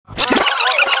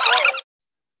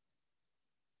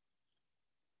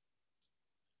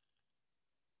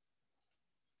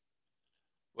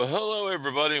Well, hello,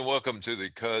 everybody, and welcome to the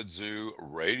Kudzu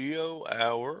Radio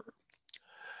Hour.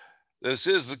 This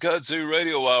is the Kudzu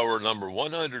Radio Hour number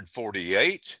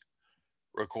 148,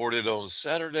 recorded on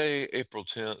Saturday, April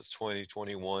 10th,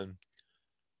 2021.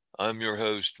 I'm your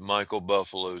host, Michael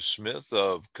Buffalo Smith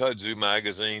of Kudzu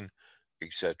Magazine,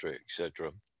 etc.,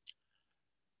 etc.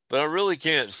 But I really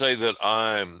can't say that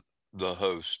I'm the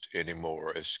host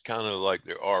anymore. It's kind of like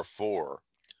there are four.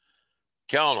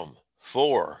 Count them,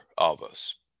 four of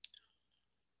us.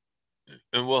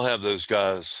 And we'll have those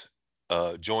guys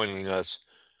joining us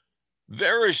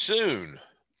very soon.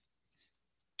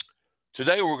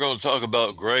 Today, we're going to talk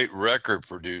about great record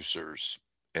producers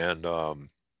and,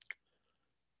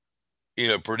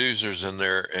 producers in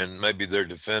there and maybe their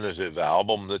definitive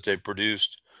album that they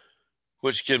produced,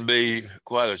 which can be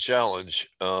quite a challenge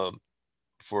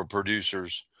for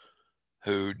producers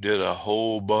who did a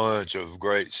whole bunch of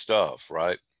great stuff,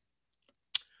 right?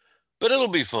 But it'll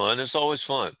be fun. It's always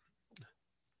fun.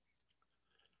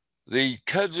 The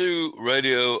Kudzu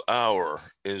Radio Hour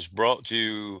is brought to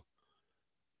you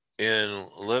in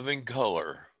living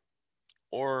color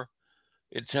or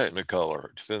in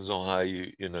Technicolor. It depends on how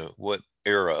what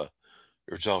era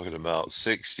you're talking about,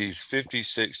 60s, 50s,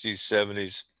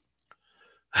 60s,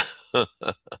 70s.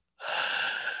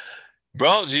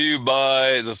 Brought to you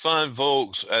by the fine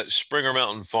folks at Springer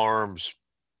Mountain Farms.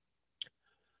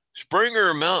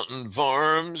 Springer Mountain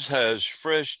Farms has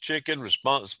fresh chicken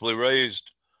responsibly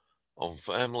raised on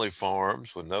family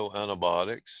farms with no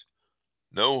antibiotics,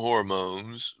 no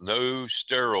hormones, no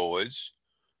steroids,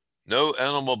 no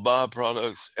animal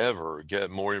byproducts ever. Get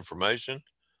more information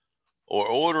or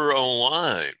order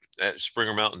online at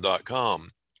springermountain.com.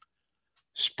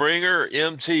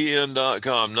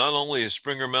 SpringerMTN.com. Not only is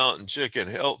Springer Mountain Chicken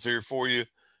healthier for you,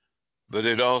 but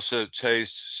it also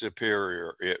tastes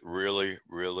superior. It really,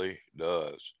 really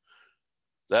does.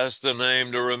 That's the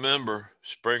name to remember,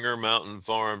 Springer Mountain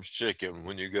Farms Chicken.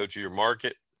 When you go to your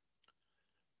market,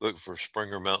 look for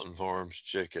Springer Mountain Farms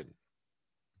Chicken.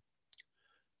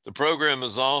 The program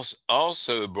is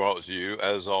also brought to you,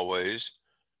 as always,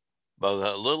 by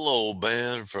that little old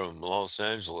band from Los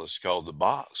Angeles called the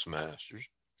Box Masters.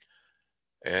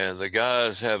 And the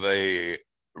guys have a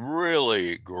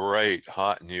really great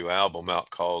hot new album out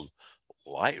called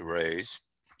Light Rays.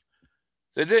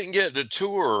 They didn't get to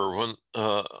tour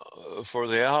for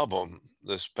the album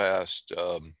this past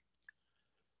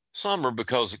summer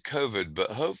because of COVID,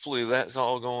 but hopefully that's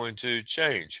all going to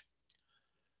change.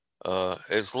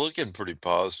 It's looking pretty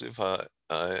positive. I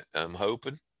am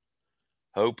hoping,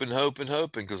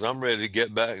 because I'm ready to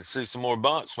get back and see some more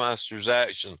Boxmasters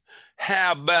action.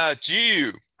 How about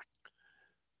you?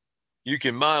 You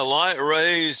can buy Light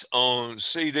Rays on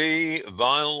CD,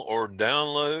 vinyl, or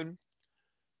download.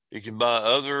 You can buy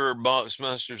other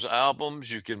Boxmasters albums.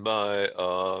 You can buy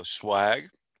swag,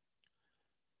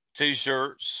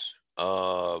 T-shirts,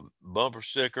 bumper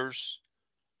stickers,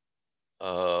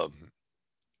 uh,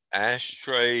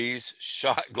 ashtrays,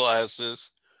 shot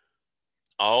glasses,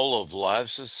 all of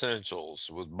life's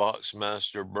essentials with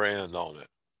Boxmaster brand on it.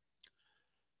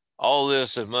 All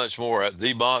this and much more at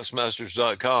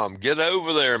theboxmasters.com. Get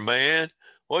over there, man.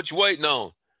 What you waiting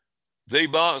on?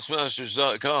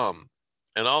 Theboxmasters.com.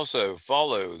 And also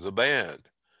follow the band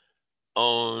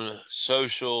on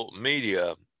social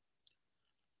media,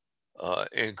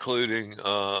 including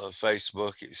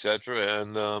Facebook, etc.,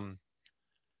 and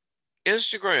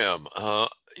Instagram.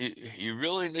 You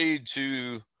really need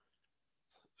to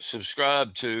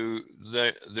subscribe to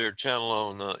their channel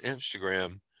on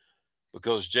Instagram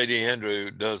because JD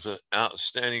Andrew does an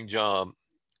outstanding job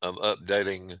of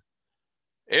updating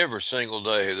every single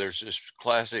day. There's just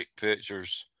classic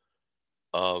pictures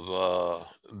of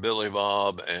Billy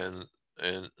Bob and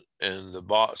the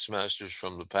Boxmasters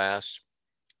from the past,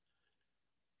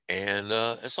 and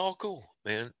it's all cool,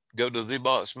 man. Go to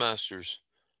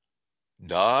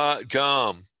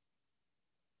theboxmasters.com.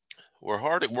 We're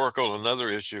hard at work on another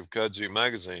issue of Kudzu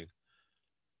Magazine,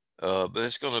 but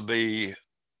it's going to be,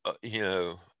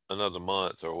 another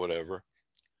month or whatever,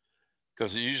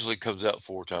 because it usually comes out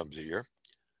 4 times a year.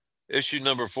 Issue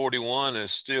number 41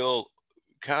 is still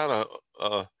kind of,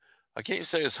 I can't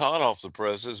say it's hot off the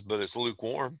presses, but it's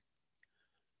lukewarm.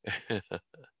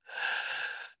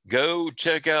 Go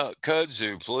check out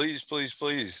Kudzu, please, please,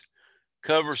 please.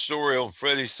 Cover story on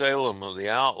Freddie Salem of the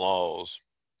Outlaws.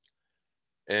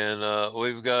 And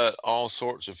we've got all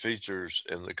sorts of features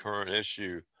in the current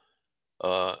issue,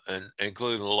 and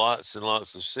including lots and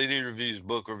lots of CD reviews,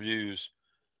 book reviews,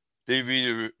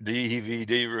 DVD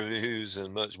reviews,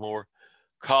 and much more.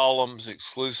 Columns,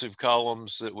 exclusive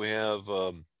columns that we have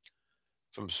from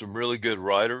some really good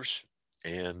writers.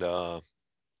 And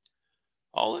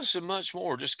all this and much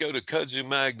more. Just go to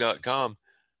kudzumag.com,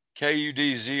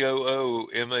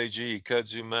 KUDZOOMAG,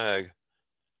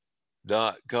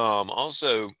 kudzumag.com.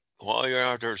 Also, while you're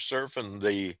out there surfing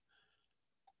the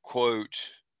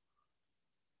quote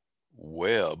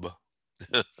web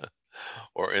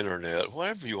or internet,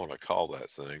 whatever you want to call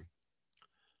that thing,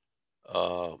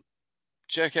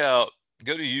 check out,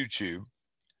 go to YouTube,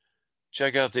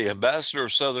 check out the Ambassador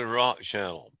of Southern Rock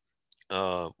channel.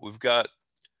 We've got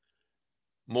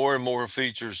more and more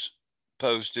features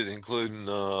posted, including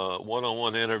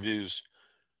one-on-one interviews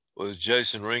with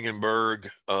Jason Ringenberg,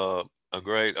 a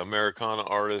great Americana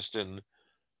artist and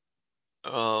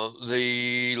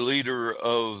the leader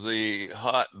of the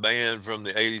hot band from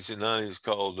the 80s and 90s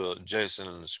called Jason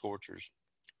and the Scorchers.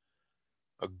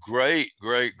 A great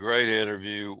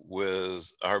interview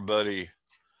with our buddy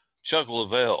Chuck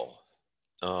Leavell,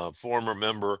 former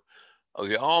member of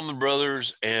the Allman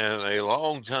Brothers and a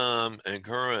longtime and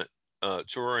current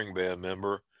touring band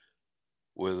member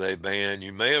with a band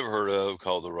you may have heard of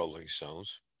called the Rolling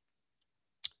Stones.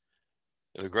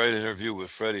 And a great interview with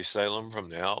Freddie Salem from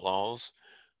the Outlaws.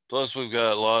 Plus, we've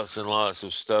got lots and lots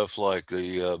of stuff like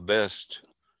the best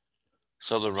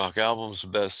Southern rock albums, the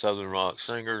best Southern rock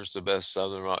singers, the best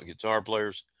Southern rock guitar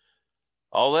players,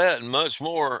 all that and much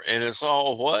more. And it's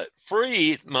all what?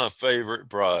 Free, my favorite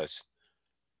price.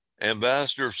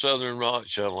 Ambassador of Southern Rock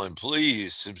channel. And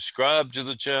please subscribe to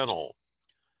the channel.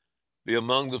 Be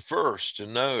among the first to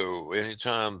know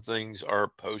anytime things are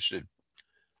posted.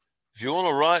 If you want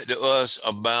to write to us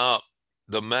about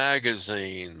the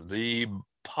magazine, the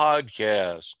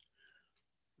podcast,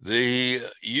 the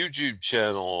YouTube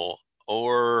channel,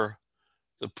 or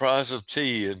the price of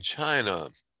tea in China,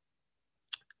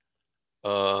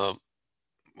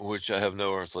 which I have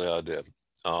no earthly idea,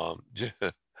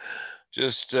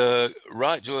 just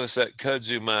write to us at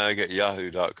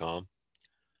kudzumag@yahoo.com.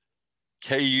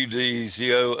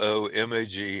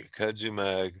 KUDZOOMAG,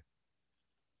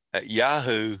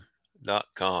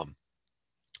 kudzumag@yahoo.com.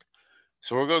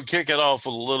 So we're going to kick it off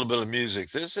with a little bit of music.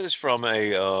 This is from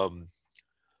a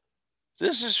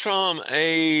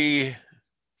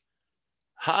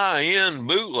high-end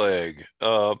bootleg.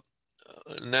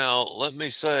 Now, let me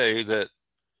say that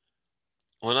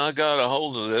when I got a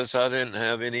hold of this, I didn't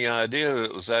have any idea that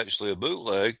it was actually a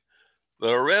bootleg,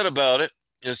 but I read about it.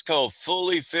 It's called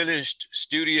Fully Finished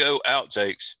Studio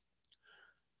Outtakes.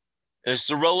 It's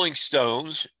the Rolling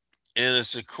Stones, and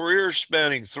it's a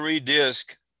career-spanning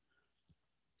 3-disc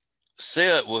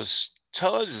set with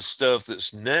tons of stuff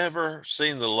that's never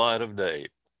seen the light of day.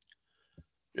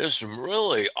 There's some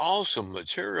really awesome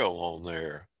material on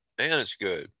there, and it's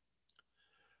good.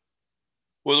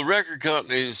 Well, the record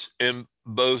companies in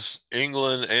both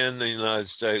England and the United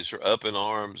States are up in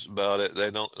arms about it.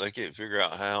 They can't figure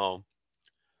out how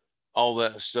all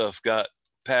that stuff got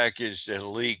packaged and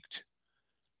leaked,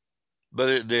 but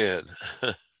it did.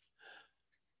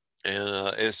 And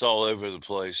it's all over the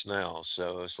place now.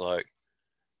 So it's like,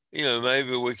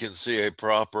 maybe we can see a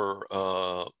proper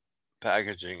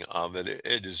packaging of it.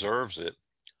 It deserves it.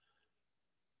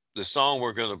 The song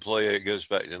we're going to play, it goes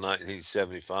back to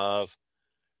 1975.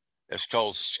 It's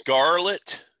called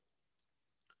Scarlet.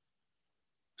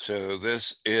 So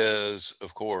this is,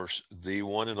 of course, the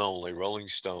one and only Rolling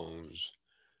Stones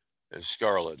and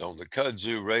Scarlet on the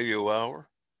Kudzu Radio Hour.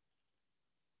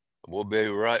 We'll be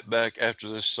right back after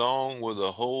this song with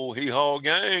the whole Hee Haw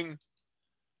gang.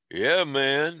 Yeah,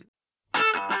 man.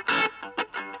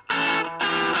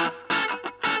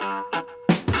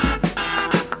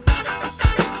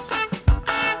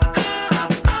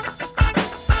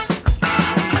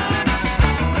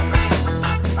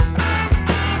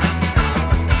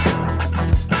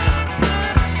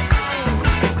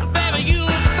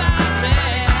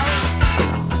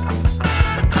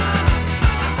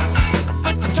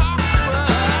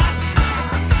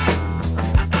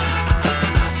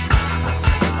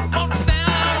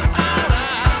 Down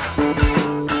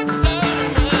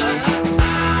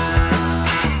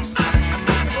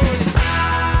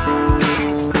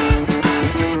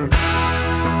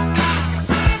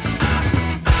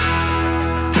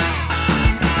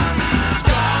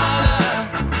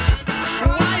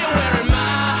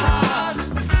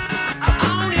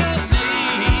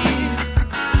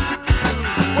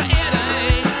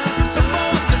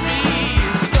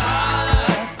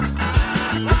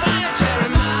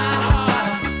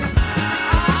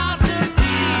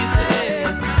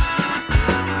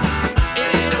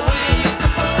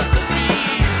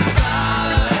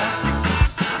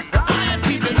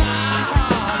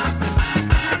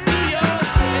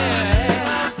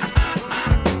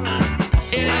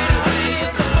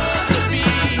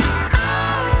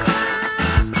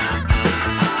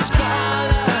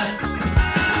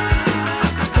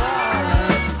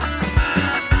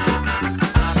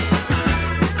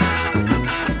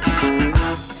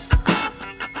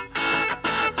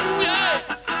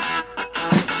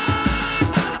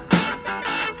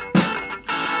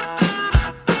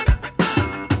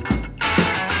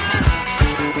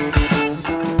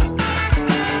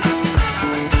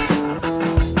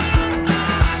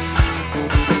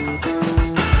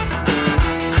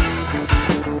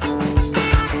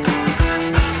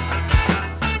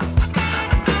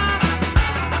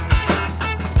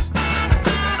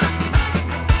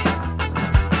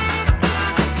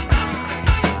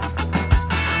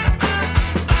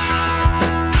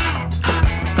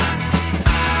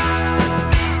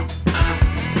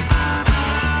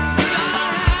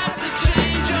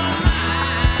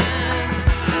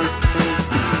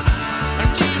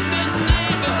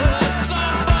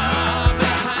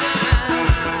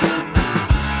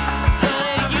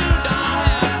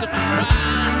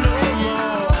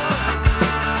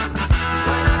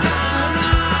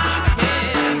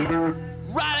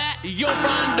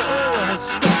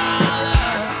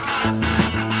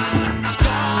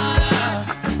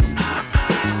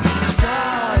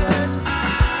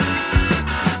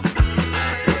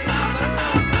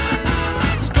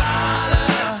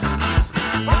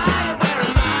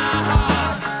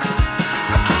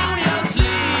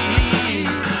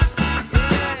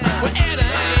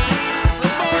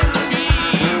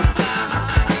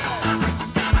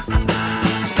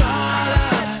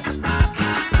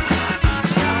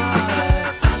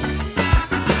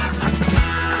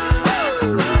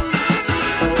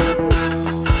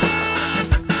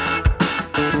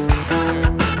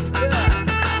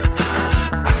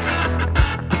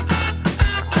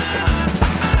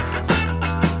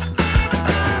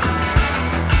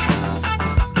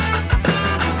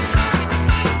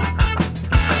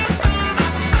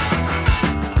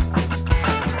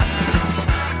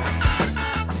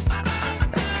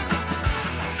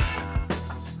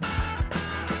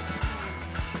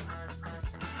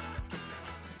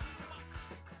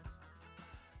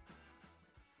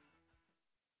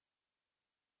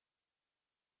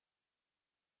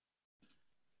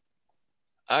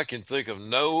I can think of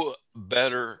no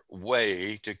better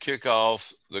way to kick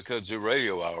off the Kudzu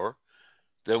Radio Hour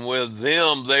than with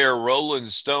them. They are Rolling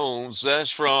Stones.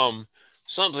 That's from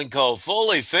something called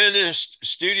Fully Finished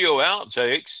Studio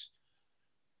Outtakes,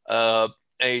 a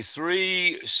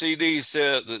 3 CD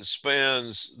set that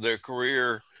spans their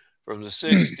career from the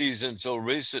 60s until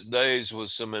recent days with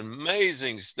some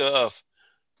amazing stuff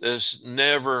that's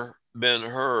never been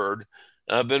heard.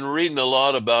 I've been reading a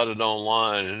lot about it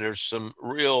online, and there's some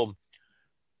real,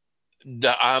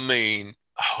 I mean,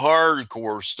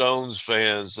 hardcore Stones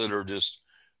fans that are just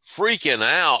freaking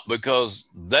out because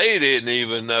they didn't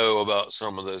even know about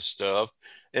some of this stuff.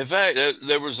 In fact,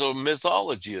 there was a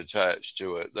mythology attached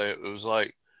to it. It was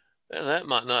like, that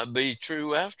might not be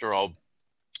true after all.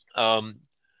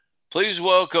 Please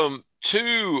welcome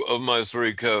 2 of my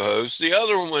 3 co-hosts. The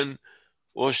other one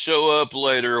will show up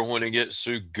later when he gets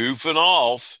through goofing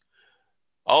off,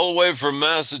 all the way from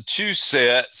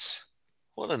Massachusetts.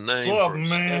 What a name! What's up,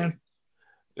 man?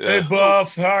 Yeah. Hey,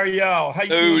 Buff, how are y'all? How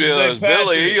you Who doing today, does?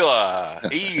 Billy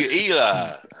Patrick?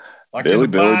 Eli. Like Billy, in the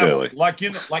Billy, Bible, Billy.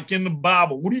 like in the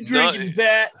Bible. What are you drinking,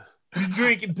 Pat? What are you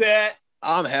drinking, Pat?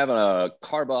 I'm having a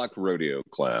Carbach Rodeo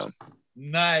Clown.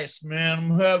 Nice, man.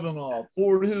 I'm having a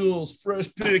Fort Hills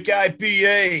Fresh Pick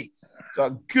IPA. It's a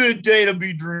good day to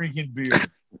be drinking beer.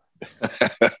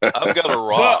 I've got a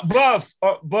rock. Buff,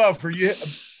 are you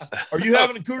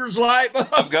having a Coors Light, Buff?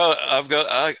 I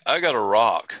got a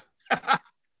rock.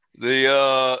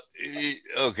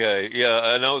 Okay,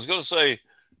 yeah, and I was going to say,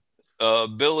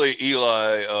 Billy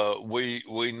Eli.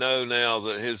 We know now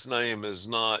that his name is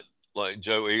not like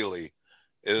Joe Ely.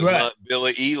 It is not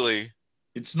Billy Ely.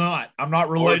 It's not. I'm not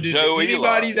related to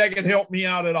anybody Eli that can help me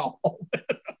out at all.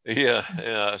 yeah,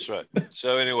 that's right.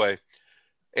 So anyway,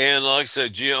 and like I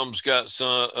said, Jim's got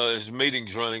some his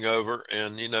meetings running over,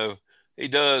 and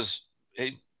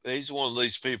he's one of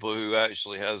these people who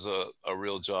actually has a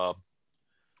real job.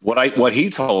 What he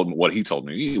told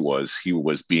me was he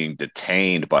was being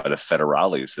detained by the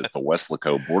federales at the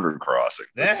Weslaco border crossing.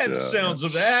 That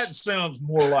sounds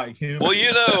more like him. Well,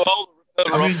 all the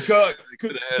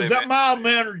because that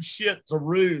mild-mannered shit's a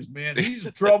ruse, man. He's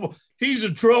a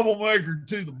troublemaker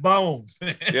to the bone.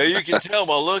 Yeah, you can tell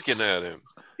by looking at him.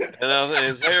 And I think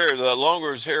his hair, the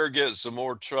longer his hair gets, the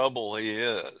more trouble he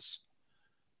is.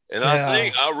 And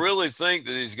I really think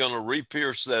that he's going to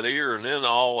re-pierce that ear, and then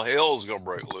all hell's going to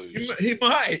break loose. He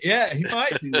might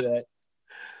do that.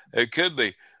 It could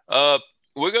be.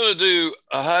 We're going to do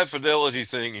a high fidelity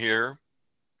thing here.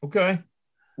 Okay.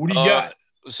 What do you got?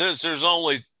 Since there's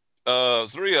only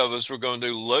 3 of us, we're going to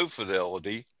do low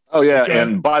fidelity. Oh yeah, okay.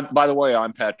 And by the way,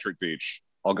 I'm Patrick Beach.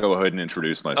 I'll go ahead and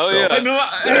introduce myself. Oh yeah.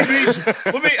 Hey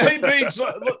Beach,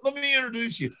 let me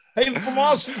introduce you. Hey, from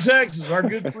Austin, Texas, our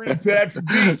good friend Patrick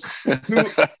Beach. Who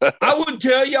I wouldn't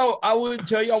tell y'all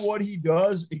what he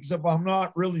does, except I'm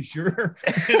not really sure.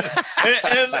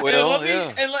 and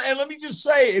let me just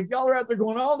say, if y'all are out there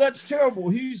going, "Oh, that's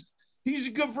terrible," He's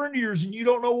a good friend of yours, and you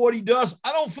don't know what he does.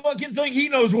 I don't fucking think he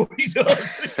knows what he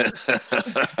does.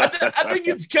 I think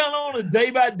it's kind of on a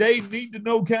day-by-day,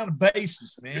 need-to-know kind of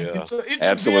basis, man. Yeah. It's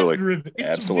absolutely event-driven.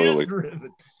 Absolutely.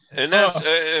 Event-driven. And that's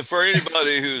for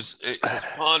anybody who's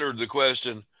pondered the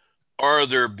question, are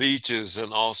there beaches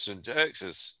in Austin,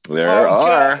 Texas? There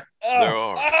are. There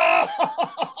are.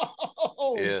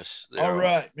 Yes. All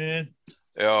right, man.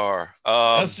 There are.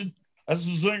 That's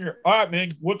the singer. All right,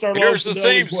 man. What's our here's the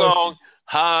theme question? song,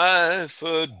 High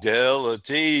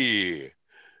Fidelity.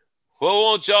 What I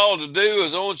want y'all to do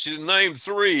is I want you to name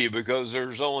 3, because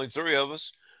there's only 3 of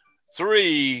us.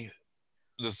 The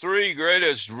 3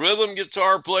 greatest rhythm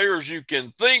guitar players you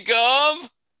can think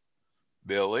of.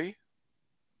 Billy.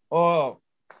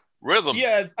 Rhythm.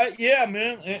 Yeah,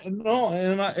 man.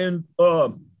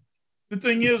 The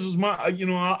thing is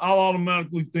I'll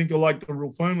automatically think of like the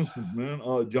real famous ones, man.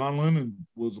 John Lennon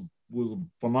was a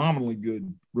phenomenally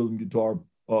good rhythm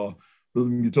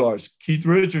guitarist. Keith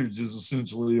Richards is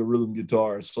essentially a rhythm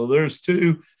guitarist. So there's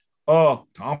 2.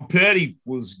 Tom Petty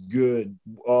was good.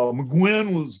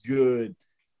 McGuinn was good.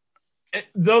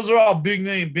 Those are all big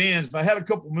name bands. If I had a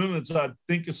couple minutes, I'd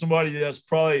think of somebody that's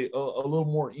probably a little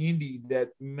more indie that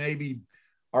maybe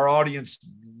our audience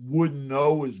wouldn't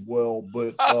know as well,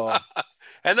 but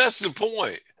and that's the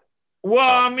point.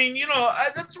 Well, I mean,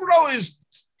 that's what I always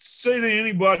say to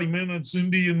anybody, man, that's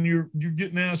indie and you're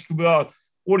getting asked about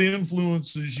what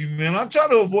influences you, man. I try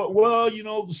to avoid,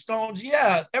 the Stones.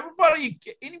 Yeah, anybody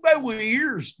with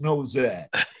ears knows that.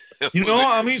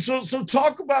 I mean, so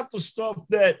talk about the stuff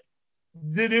that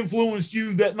influenced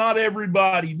you that not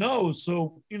everybody knows.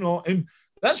 So, and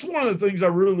that's one of the things I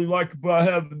really like about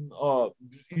having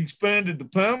expanded the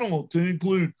panel to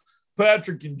include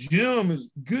Patrick and Jim is,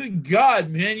 good God,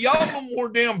 man, y'all know more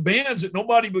damn bands that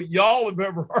nobody but y'all have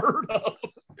ever heard of.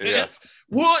 Yeah.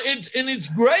 Well, it's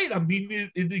great. I mean,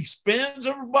 it expands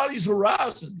everybody's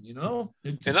horizon, you know.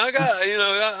 And I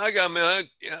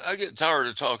get tired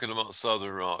of talking about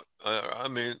Southern rock. I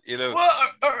mean, you know, well,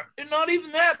 or not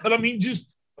even that, but I mean,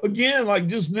 just again, like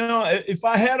just now, if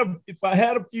I had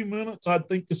a few minutes, I'd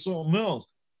think of something else.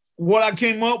 What I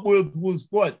came up with was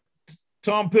what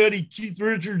Tom Petty, Keith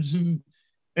Richards, and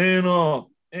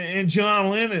John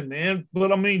Lennon, man.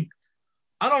 But I mean,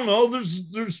 I don't know.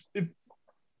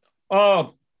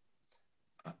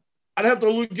 I'd have to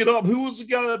look it up. Who was the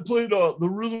guy that played the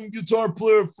rhythm guitar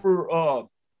player for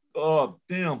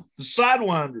the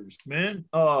Sidewinders, man?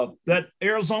 That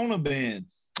Arizona band.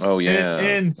 Oh yeah,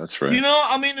 and that's right. You know,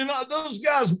 I mean, and those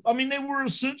guys, I mean, they were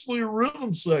essentially a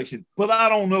rhythm section, but I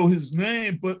don't know his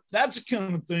name. But that's the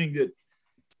kind of thing that,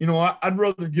 you know, I'd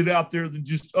rather get out there than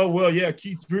just, oh well, yeah,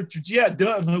 Keith Richards, yeah,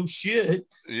 duh, no shit.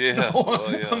 Yeah, you know?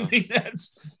 well, yeah. I mean,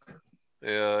 that's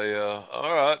yeah.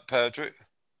 All right, Patrick.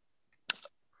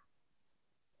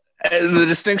 The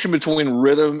distinction between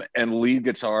rhythm and lead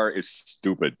guitar is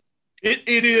stupid. It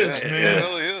is, man. It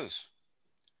really is.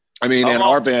 I mean, in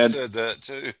our band, said that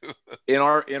too. in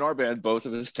our band, both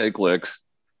of us take licks.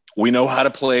 We know how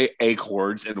to play A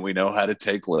chords and we know how to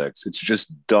take licks. It's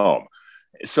just dumb.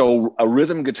 So a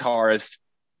rhythm guitarist,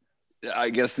 I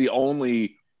guess the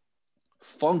only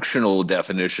functional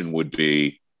definition would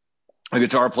be a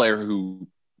guitar player who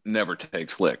never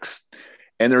takes licks.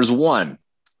 And there's one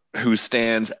who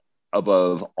stands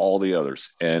above all the others,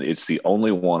 and it's the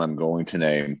only one I'm going to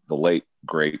name, the late,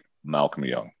 great Malcolm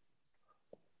Young.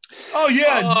 Oh,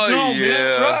 yeah. Oh, no,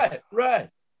 yeah. Man. Right.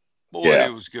 Boy, Yeah.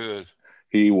 he was good.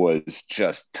 He was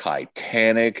just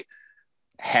titanic,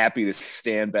 happy to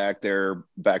stand back there,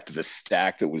 back to the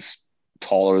stack that was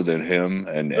taller than him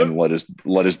and let his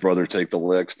brother take the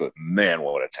licks. But man,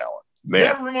 what a talent. Man.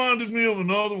 That reminded me of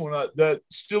another one that's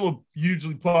still a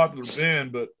hugely popular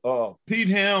band, but Pete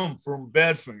Ham from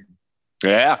Badfinger.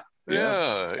 Yeah.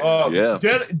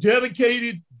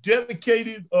 Dedicated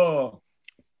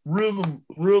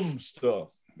rhythm stuff.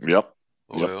 Yep.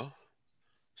 Well,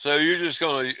 so you're just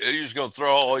gonna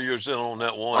throw all yours in on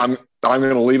that one. I'm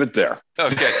gonna leave it there.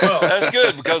 Okay, that's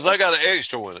good because I got an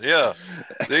extra one. Yeah,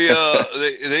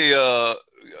 the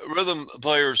rhythm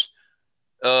players,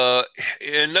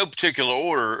 in no particular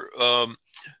order.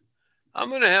 I'm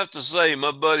going to have to say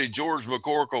my buddy George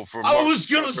McCorkle from. I was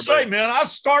going to say, man, I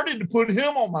started to put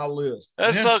him on my list.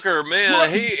 That sucker,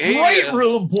 man, he great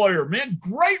rhythm player, man,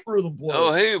 great rhythm player.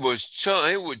 Oh, he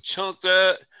would chunk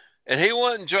that, and he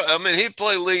wasn't. I mean, he'd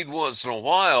play lead once in a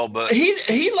while, but he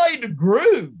laid the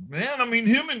groove, man. I mean,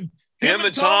 him and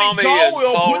Tommy Caldwell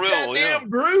and Paul put that damn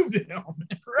groove down.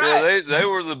 Right? Yeah, they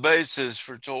were the bases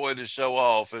for Toy to show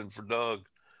off and for Doug,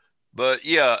 but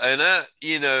yeah, and that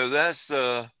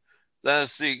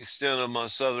that's the extent of my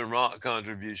Southern rock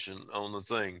contribution on the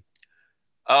thing.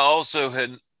 I also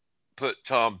had put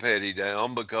Tom Petty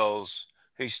down because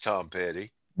he's Tom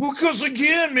Petty. Because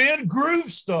again, man,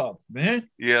 groove stuff, man.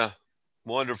 Yeah,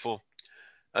 wonderful.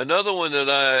 Another one that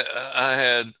I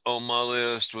had on my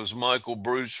list was Michael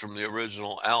Bruce from the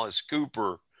original Alice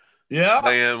Cooper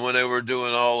band when they were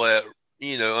doing all that,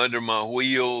 Under My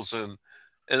Wheels. And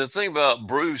the thing about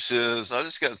Bruce is I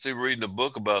just got through reading a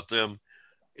book about them.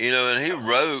 And he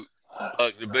wrote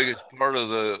like the biggest part of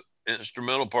the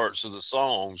instrumental parts of the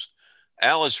songs.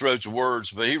 Alice wrote the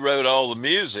words, but he wrote all the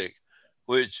music,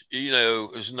 which,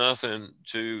 is nothing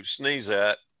to sneeze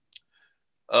at.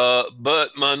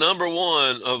 But my number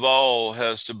one of all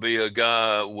has to be a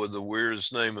guy with the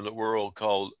weirdest name in the world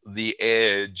called The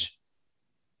Edge.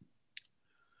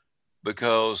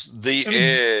 Because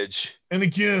Edge. And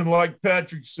again, like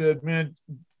Patrick said, man,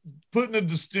 putting a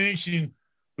distinction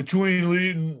between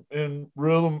lead and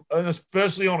rhythm, and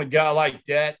especially on a guy like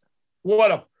that,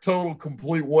 what a total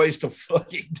complete waste of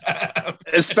fucking time.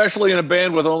 Especially in a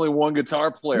band with only one guitar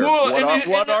player. Well,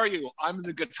 what are you? I'm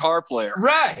the guitar player.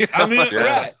 Right. I mean,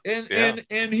 yeah. right.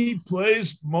 And he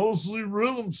plays mostly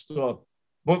rhythm stuff.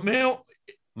 But man,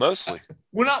 mostly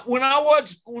when I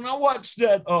watched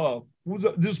that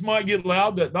This Might Get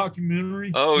Loud, that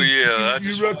documentary. Oh yeah, I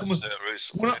just recommend watched that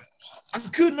recently. I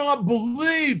could not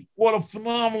believe what a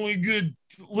phenomenally good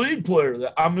lead player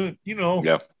that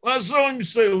I saw him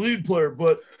say lead player,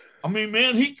 but I mean,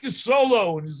 man, he can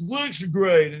solo and his licks are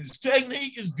great and his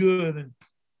technique is good.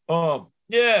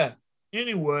 And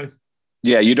anyway.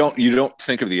 Yeah, you don't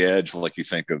think of The Edge like you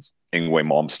think of Yngwie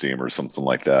Malmsteen or something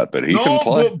like that, but he can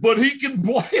play. But he can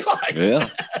play like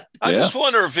that. I just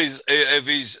wonder if he's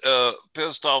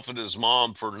pissed off at his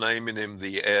mom for naming him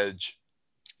the Edge.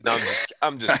 No,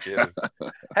 I'm just kidding.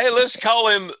 Hey, let's call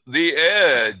him the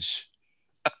Edge.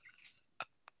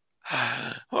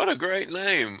 What a great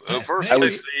name. First name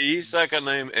E, second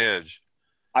name Edge.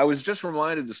 I was just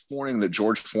reminded this morning that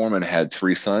George Foreman had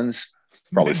 3 sons.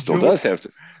 Probably still does have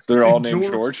to. They're all named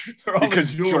George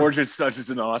because George is such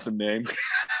an awesome name.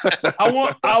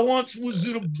 I once was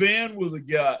in a band with a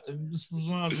guy, and this was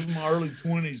when I was in my early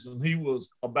 20s, and he was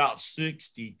about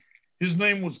 60. His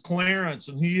name was Clarence,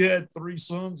 and he had 3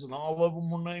 sons, and all of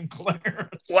them were named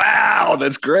Clarence. Wow,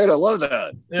 that's great. I love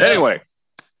that. Yeah. Anyway,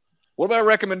 what about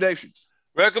recommendations?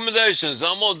 Recommendations.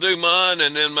 I'm gonna do mine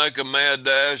and then make a mad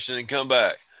dash and then come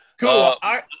back. Cool.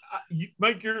 You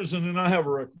make yours and then I have a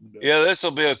recommendation. Yeah, this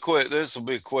will be a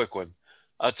quick one.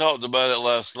 I talked about it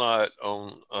last night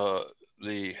on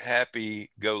the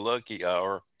Happy Go Lucky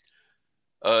Hour.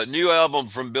 New album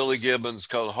from Billy Gibbons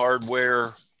called Hardware,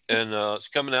 and it's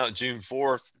coming out June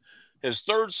 4th. His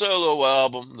 3rd solo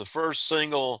album, the first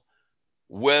single,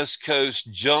 West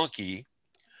Coast Junkie,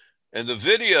 and the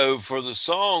video for the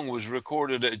song was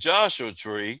recorded at Joshua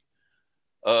Tree,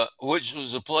 which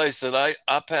was a place that I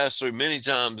passed through many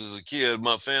times as a kid.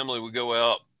 My family would go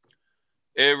out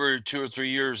every 2 or 3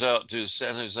 years out to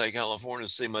San Jose, California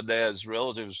to see my dad's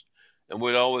relatives, and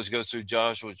we'd always go through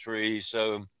Joshua Tree.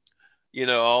 So,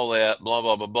 all that, blah,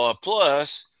 blah, blah, blah.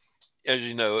 Plus, as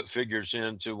you know, it figures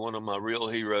into one of my real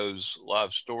heroes'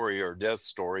 life story or death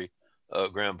story,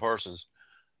 Graham Parsons.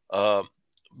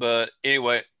 But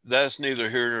anyway, that's neither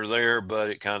here nor there, but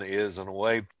it kind of is in a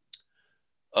way.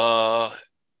 The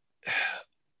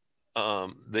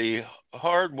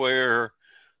Hardware,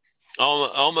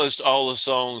 almost all the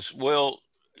songs,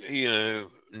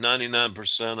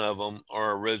 99% of them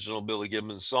are original Billy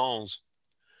Gibbons songs,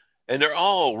 and they're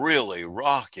all really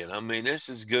rocking. I mean, this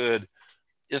is good.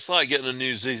 It's like getting a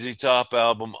new ZZ Top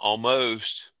album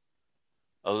almost,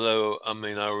 although, I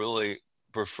mean, I really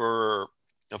prefer,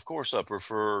 of course, I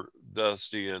prefer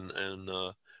Dusty and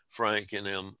Frank and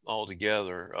them all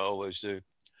together. I always do.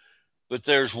 But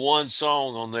there's one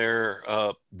song on there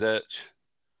that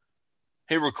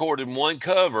he recorded one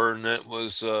cover, and that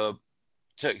was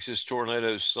Texas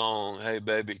Tornado's song, Hey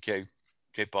Baby, Que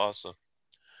Pasa.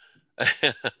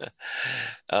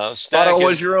 Thought it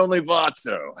was your only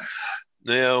vato.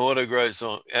 Yeah, what a great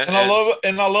song. And I love it,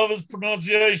 and I love his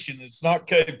pronunciation. It's not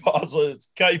Que Pasa,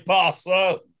 it's Que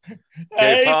Paso.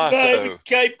 Hey baby,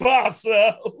 Que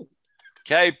Paso.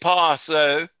 Que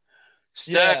Paso.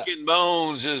 Stacking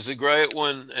Bones is a great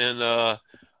one, and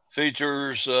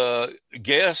features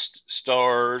guest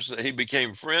stars that he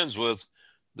became friends with,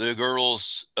 the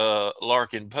girls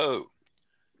Larkin Poe.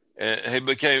 And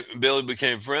Billy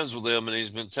became friends with them, and he's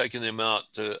been taking them out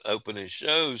to open his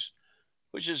shows,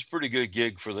 which is a pretty good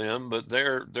gig for them. But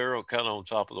they're kind of on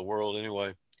top of the world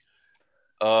anyway.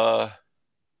 So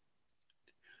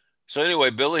anyway,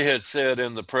 Billy had said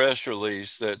in the press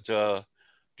release that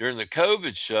during the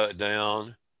COVID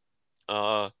shutdown,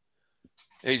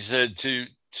 he said to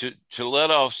let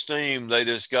off steam, they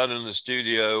just got in the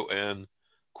studio and,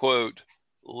 quote,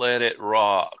 let it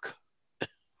rock.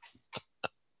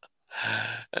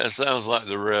 That sounds like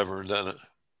the Reverend, doesn't it?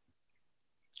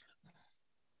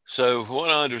 So from what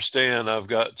I understand, I've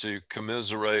got to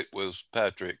commiserate with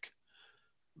Patrick.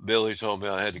 Billy told me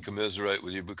I had to commiserate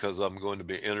with you because I'm going to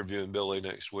be interviewing Billy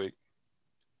next week.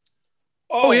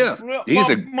 Oh yeah, he's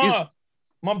a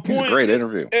great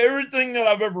interview. Everything that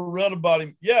I've ever read about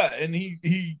him, yeah, and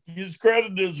he is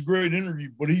credited as a great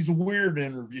interview, but he's a weird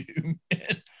interview.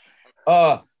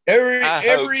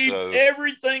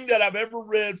 Everything that I've ever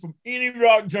read from any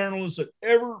rock journalist that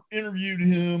ever interviewed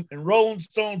him, and Rolling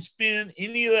Stone, Spin,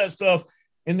 any of that stuff,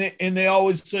 and they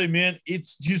always say, man,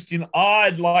 it's just an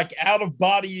odd, like, out of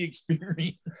body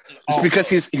experience. It's because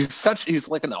he's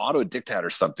like an auto dictator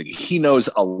or something. He knows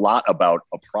a lot about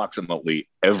approximately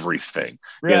everything.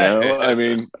 Right. I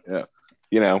mean,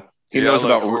 he knows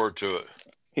about forward to it.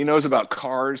 He knows about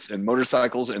cars and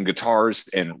motorcycles and guitars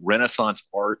and Renaissance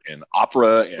art and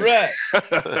opera. And right.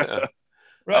 Right.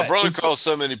 I've run across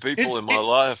so many people in my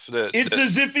life that it's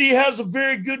as if he has a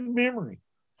very good memory.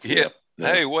 Yeah.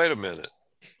 Hey, wait a minute.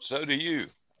 So do you.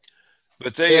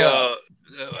 But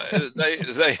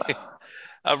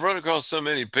I've run across so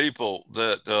many people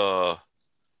that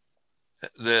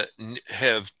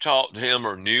have talked to him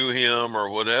or knew him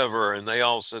or whatever, and they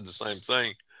all said the same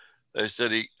thing. They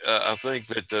said I think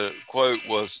that the quote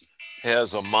was,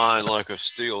 has a mind like a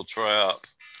steel trap.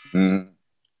 Mm-hmm.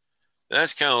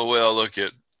 That's kind of the way I look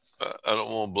at, I don't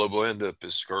want to blow wind up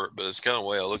his skirt, but it's kind of the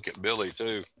way I look at Billy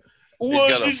too.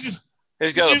 Well,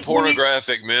 He's got a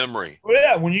pornographic memory.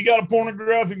 Yeah, when you got a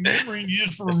pornographic memory, you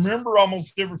just remember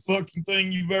almost every fucking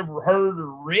thing you've ever heard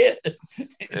or read.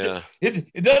 Yeah.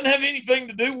 It doesn't have anything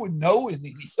to do with knowing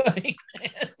anything.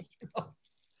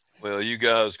 Well, you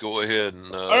guys go ahead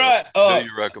and all right, do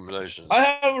your recommendations. I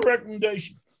have a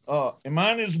recommendation, and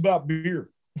mine is about beer.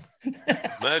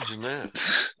 Imagine that.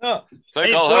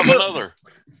 Think I'll have another.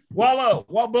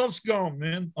 While Buff's gone,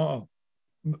 man.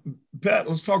 Pat,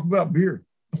 let's talk about beer.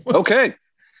 Okay.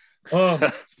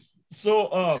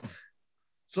 So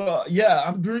yeah,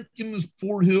 I'm drinking this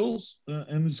Fort Hills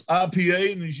and it's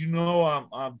IPA, and as you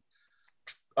know,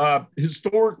 I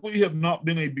historically have not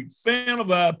been a big fan of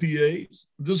IPAs.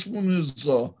 This one is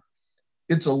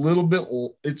it's a little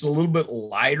bit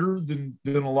lighter than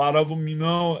a lot of them. You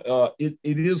know, it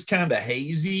is kind of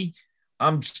hazy.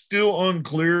 I'm still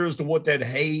unclear as to what that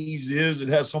haze is. It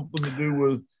has something to do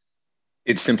with.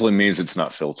 It simply means it's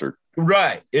not filtered.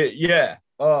 Right. Yeah.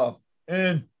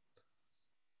 And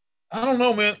I don't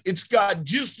know, man. It's got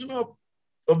just enough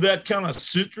of that kind of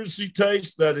citrusy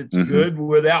taste that it's good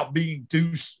without being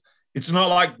too. It's not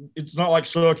like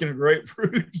sucking a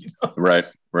grapefruit. You know?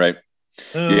 Right.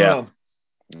 Yeah,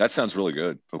 that sounds really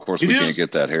good. Of course, we can't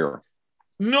get that here.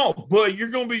 No, but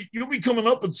you'll be coming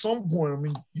up at some point. I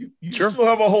mean, you still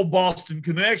have a whole Boston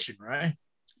connection, right?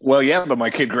 Well, yeah, but my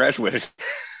kid graduated.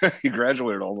 He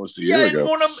graduated almost a year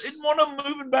ago. Isn't one of them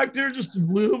moving back there just to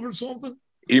live or something?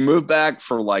 He moved back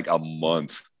for like a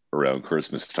month around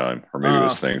Christmas time, or maybe it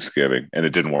was Thanksgiving, and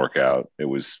it didn't work out. It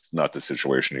was not the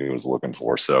situation he was looking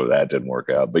for, so that didn't work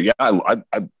out. But yeah,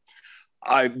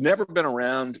 I've never been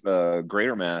around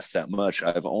Greater Mass that much.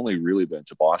 I've only really been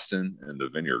to Boston and the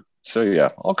Vineyard. So yeah,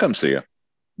 I'll come see you.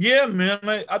 Yeah, man,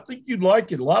 I think you'd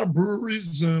like it. A lot of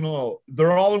breweries, and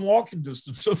they're all in walking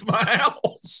distance of my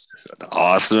house.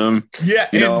 Awesome. Yeah,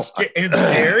 and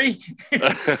scary.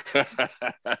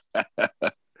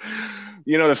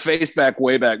 You know, the Faceback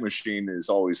Wayback Machine is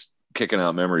always kicking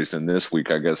out memories. And this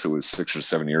week, I guess it was 6 or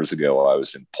 7 years ago, I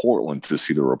was in Portland to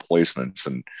see the Replacements.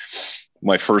 And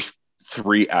my first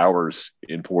 3 hours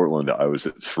in Portland, I was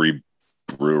at 3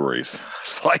 breweries.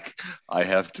 It's like, I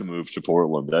have to move to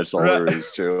Portland. That's all there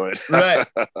is to it. Right.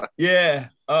 Yeah.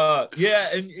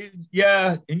 And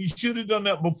you should have done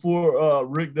that before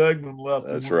Rick Degman left.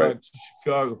 That's right. Back to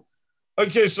Chicago.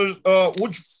 Okay, so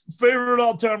what's your favorite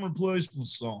all-time Replacement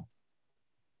song?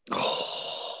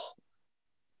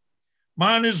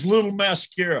 Mine is Little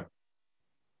Mascara.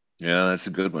 Yeah, that's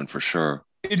a good one for sure.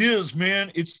 It is,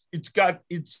 man.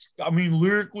 I mean,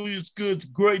 lyrically, it's good. It's a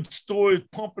great story. It's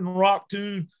pumping rock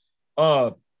tune.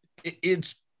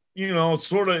 It's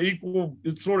sort of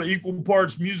equal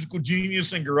parts musical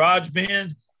genius and garage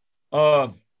band.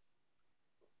 All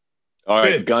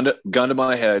right, gun to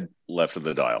my head, Left of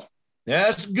the Dial.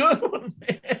 That's a good one,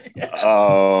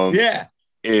 man. Yeah.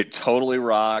 It totally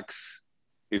rocks.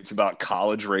 It's about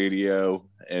college radio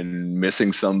and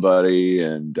missing somebody,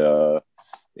 and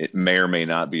it may or may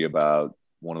not be about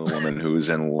one of the women who was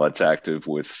in Let's Active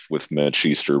with Mitch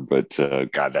Easter, but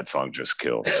God, that song just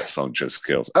kills.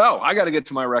 Oh, I got to get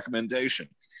to my recommendation.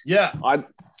 Yeah.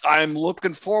 I'm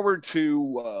looking forward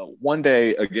to one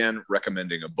day again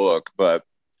recommending a book, but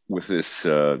with this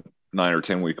 9 or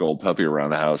 10 week old puppy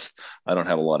around the house, I don't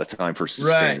have a lot of time for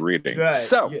sustained reading. Right.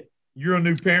 So you're a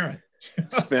new parent.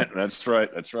 That's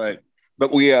right.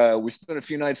 But we spent a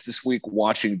few nights this week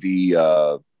watching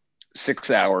the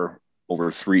 6 hour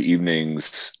over 3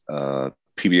 evenings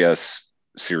PBS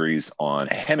series on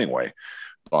Hemingway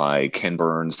by Ken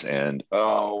Burns and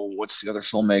what's the other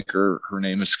filmmaker? Her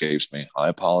name escapes me. I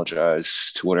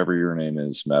apologize to whatever your name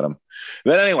is, madam.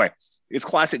 But anyway, it's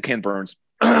classic Ken Burns.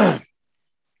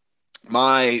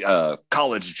 My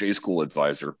college J school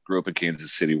advisor grew up in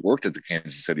Kansas City, worked at the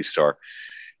Kansas City Star,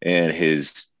 and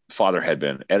his father had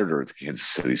been editor of the Kansas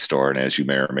City Star. And as you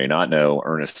may or may not know,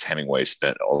 Ernest Hemingway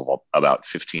spent about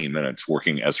 15 minutes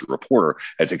working as a reporter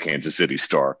at the Kansas City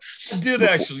Star. I did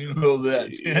actually know that.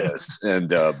 Yes. And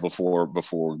before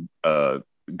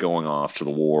going off to the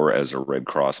war as a Red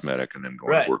Cross medic and then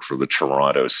going to work for the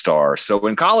Toronto Star. So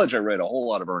in college, I read a whole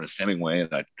lot of Ernest Hemingway,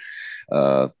 and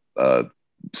I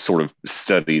sort of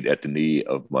studied at the knee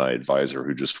of my advisor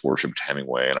who just worshiped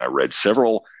Hemingway. And I read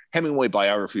several Hemingway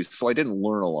biographies, so I didn't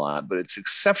learn a lot, but it's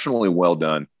exceptionally well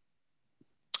done.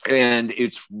 And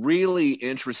it's really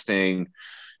interesting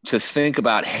to think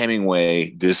about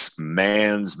Hemingway, this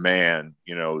man's man,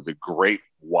 the great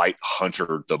white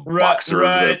hunter, the boxer,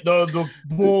 the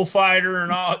bullfighter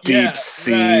and all. Deep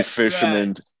sea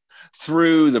fisherman,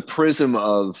 through the prism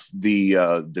of the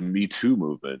Me Too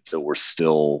movement that we're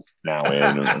still now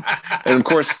in. And of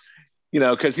course,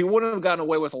 because he wouldn't have gotten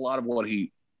away with a lot of what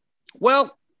he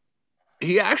Well,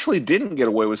 he actually didn't get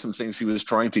away with some things he was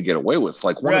trying to get away with.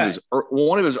 Like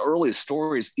one of his earliest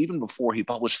stories, even before he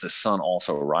published The Sun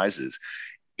Also Rises,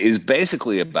 is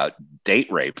basically about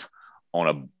date rape on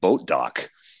a boat dock.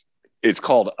 It's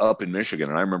called Up in Michigan,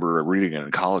 and I remember reading it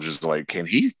in college. Is like, can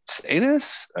he say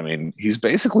this? I mean, he's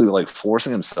basically like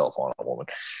forcing himself on a woman.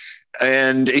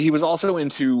 And he was also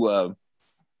into,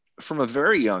 from a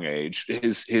very young age,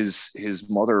 his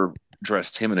mother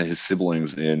dressed him and his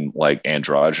siblings in like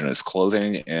androgynous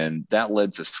clothing, and that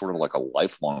led to sort of like a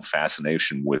lifelong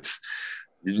fascination with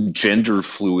gender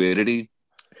fluidity.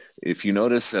 If you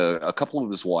notice, a couple of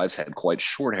his wives had quite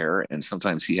short hair, and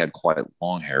sometimes he had quite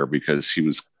long hair because he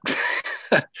was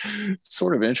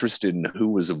sort of interested in who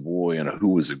was a boy and who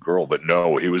was a girl. But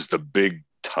no, he was the big,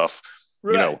 tough,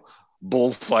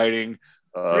 bullfighting,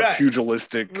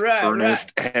 pugilistic,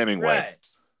 Ernest Hemingway.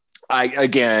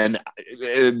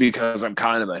 Because I'm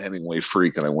kind of a Hemingway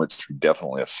freak, and I went through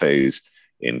definitely a phase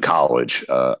in college.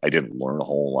 I didn't learn a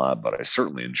whole lot, but I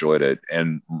certainly enjoyed it.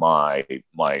 And my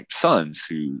sons,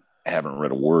 who haven't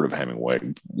read a word of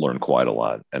Hemingway, learned quite a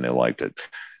lot, and they liked it.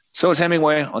 So it's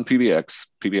Hemingway on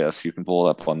PBS. You can pull it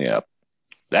up on the app.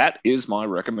 That is my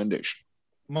recommendation.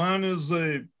 Mine is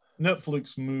a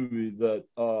Netflix movie that,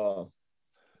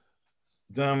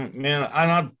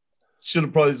 I should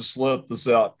have probably just left this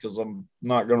out because I'm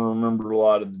not going to remember a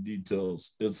lot of the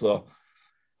details. It's a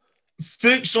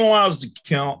fictionalized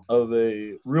account of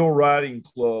a real riding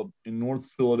club in North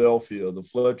Philadelphia, the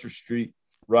Fletcher Street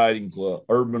Riding Club,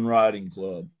 Urban Riding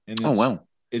Club. And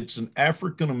it's an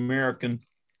African-American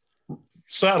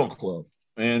saddle club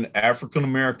and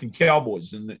African-American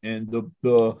cowboys. And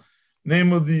the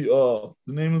name of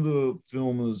the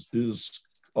film is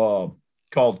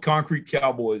called Concrete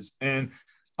Cowboys. And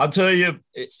I'll tell you,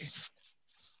 it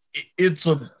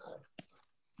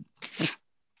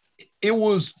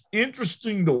was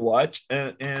interesting to watch,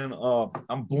 and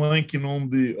I'm blanking on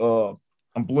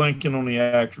the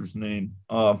actor's name.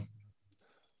 Hang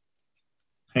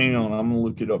on, I'm gonna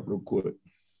look it up real quick.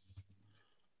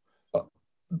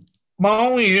 My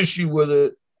only issue with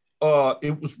it,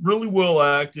 it was really well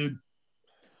acted.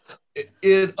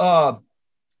 It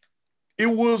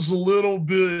was a little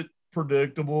bit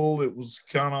predictable. It was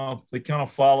they kind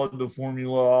of followed the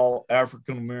formula, all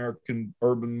African American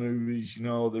urban movies.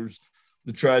 There's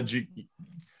the tragic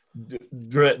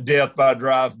death by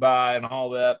drive-by and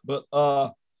all that, but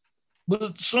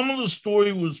some of the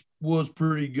story was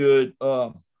pretty good.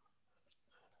 I'm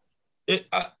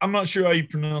not sure how you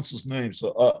pronounce his name,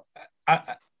 so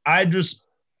Idris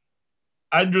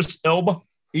Elba.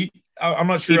 I'm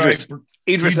not sure.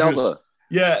 Idris Elba.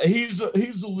 Yeah, he's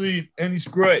the lead, and he's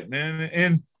great, man.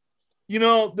 And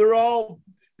they're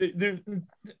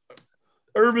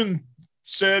urban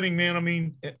setting, man. I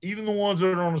mean, even the ones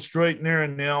that are on the straight and narrow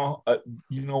now,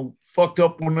 fucked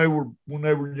up when they were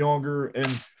younger,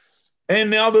 and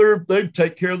now they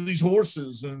take care of these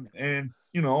horses, and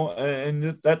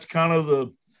that's kind of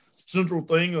the central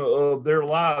thing of their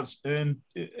lives, and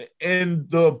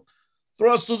the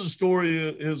thrust of the story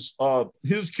is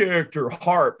his character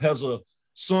Harp has a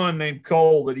son named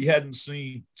Cole that he hadn't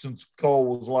seen since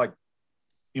Cole was like,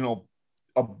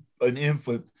 an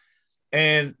infant.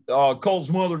 And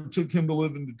Cole's mother took him to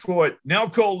live in Detroit. Now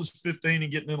Cole is 15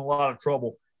 and getting in a lot of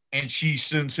trouble, and she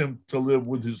sends him to live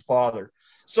with his father.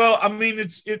 So, I mean,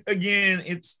 it's a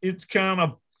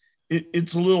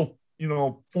little,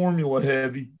 formula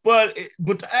heavy, but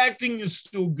the acting is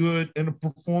still good and the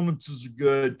performances are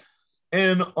good.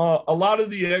 And a lot of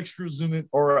the extras in it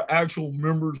are actual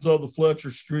members of the Fletcher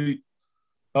Street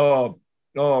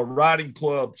Riding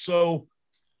Club. So,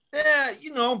 yeah,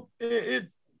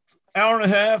 hour and a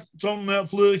half. It's on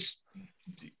Netflix.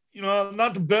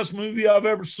 Not the best movie I've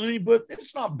ever seen, but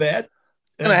it's not bad.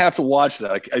 And I have to watch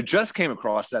that. I just came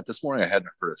across that this morning. I hadn't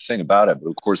heard a thing about it, but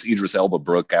of course, Idris Elba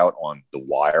broke out on The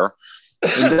Wire.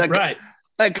 And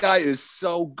that guy is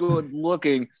so good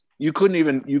looking. You couldn't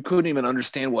even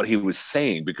understand what he was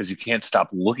saying because you can't stop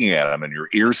looking at him and your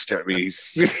ears stare. I mean,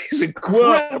 he's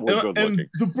incredibly good looking. And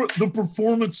the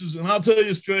performances, and I'll tell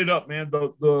you straight up, man,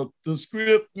 the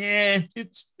script,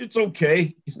 it's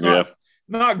okay. It's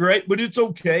not great, but it's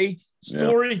okay.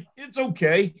 Story, it's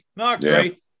okay, not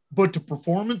great. But the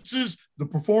performances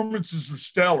are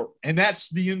stellar, and that's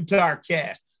the entire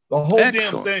cast, the whole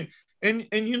damn thing. And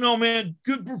man,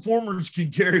 good performers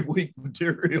can carry weak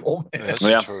material. Man.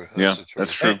 That's true.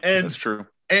 That's true. That's true.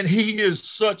 And he is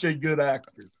such a good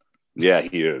actor. Yeah,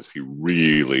 he is. He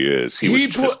really is.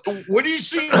 What do you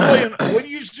see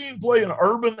him play an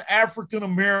urban African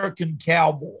American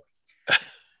cowboy?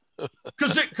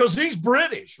 Because he's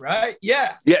British, right?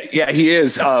 Yeah. Yeah, he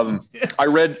is.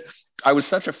 I was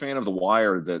such a fan of The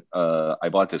Wire that I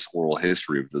bought this oral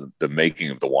history of the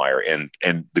making of The Wire, and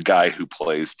the guy who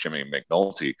plays Jimmy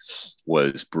McNulty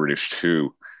was British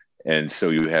too. And so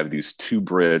you have these two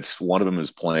Brits. One of them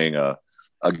is playing a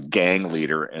gang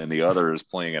leader, and the other is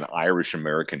playing an Irish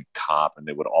American cop. And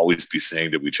they would always be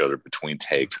saying to each other between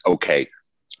takes, "Okay,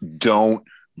 don't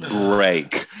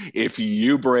break. If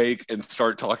you break and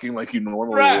start talking like you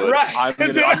normally would, I'm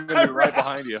gonna be right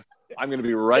behind you. I'm going to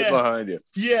be right behind you."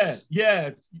 Yeah,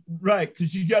 right.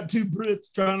 Because you got two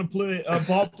Brits trying to play a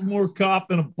Baltimore cop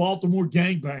and a Baltimore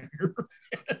gangbanger.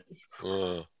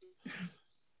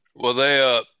 Well,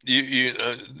 they you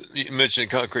mentioned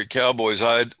Concrete Cowboys.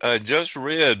 I just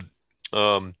read.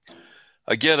 I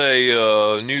get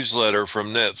a newsletter from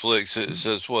Netflix. It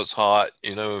says what's hot,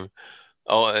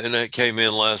 Oh, and that came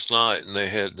in last night, and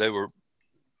they were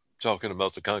talking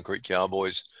about the Concrete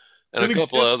Cowboys and a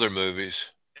couple of other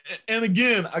movies. And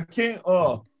again, I can't,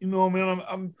 man,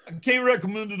 I can't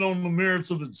recommend it on the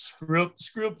merits of its script. The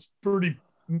script's pretty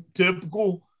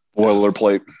typical,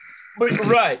 boilerplate. But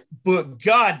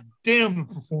god damn, the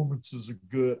performances are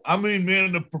good. I mean,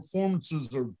 man, the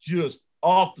performances are just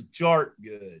off the chart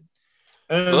good.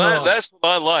 And that's what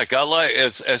I like. I like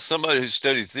as somebody who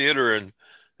studied theater and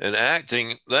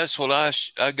acting. That's what I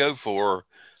go for.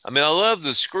 I mean, I love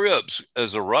the scripts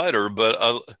as a writer, but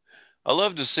I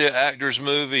love to see an actor's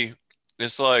movie.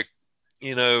 It's like,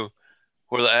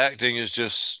 where the acting is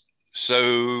just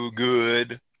so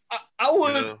good. I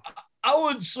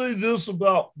would say this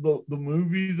about the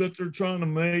movie that they're trying to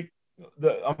make.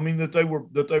 That they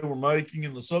were making,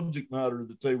 and the subject matter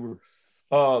that they were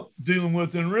dealing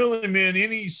with. And really, man,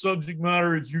 any subject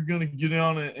matter, if you're going to get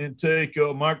down and take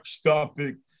a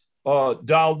microscopic,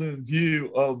 dialed in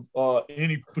view of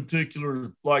any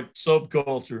particular like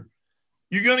subculture,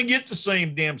 you're going to get the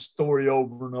same damn story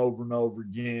over and over and over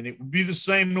again. It would be the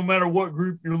same no matter what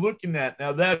group you're looking at.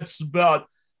 Now, that's about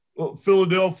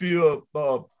Philadelphia,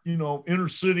 inner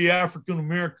city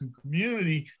African-American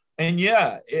community. And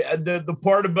the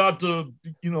part about so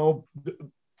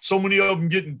many of them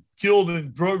getting killed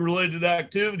in drug-related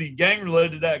activity,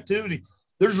 gang-related activity,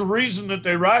 there's a reason that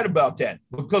they write about that,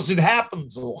 because it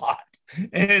happens a lot.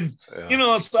 And,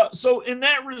 so in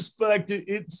that respect,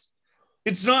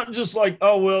 it's not just like,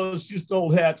 oh, well, it's just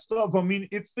old hat stuff. I mean,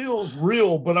 it feels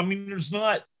real, but I mean, there's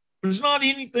not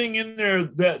anything in there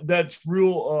that's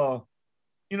real,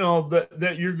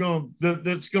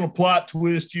 that's going to plot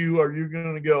twist you, or you're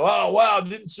going to go, oh, wow, I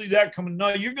didn't see that coming. No,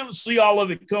 you're going to see all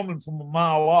of it coming from a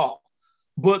mile off.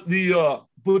 But the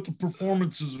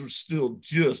performances are still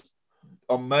just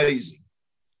amazing.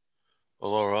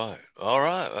 Well, all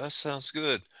right. That sounds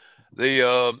good.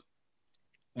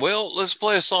 Well, let's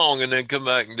play a song and then come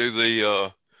back and do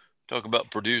the talk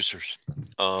about producers.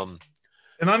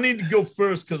 And I need to go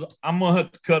first because I'm gonna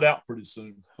have to cut out pretty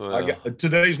soon. Well,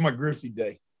 today's my Griffey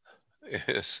day.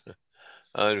 Yes,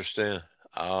 I understand.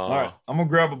 All right, I'm gonna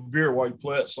grab a beer while you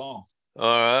play that song.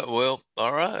 All right. Well,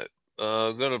 all right.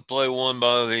 I'm gonna play one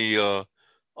by the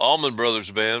Allman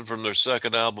Brothers Band from their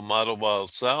second album,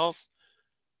 Idlewild South,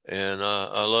 and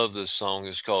I love this song.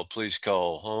 It's called "Please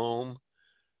Call Home."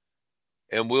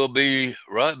 And we'll be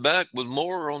right back with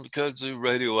more on the Kudzu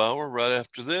Radio Hour right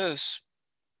after this.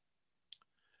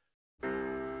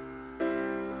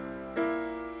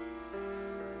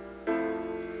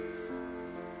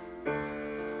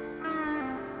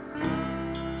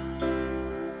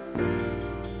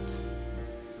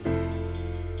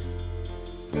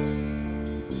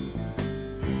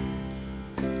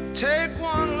 Take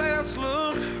one last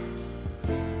look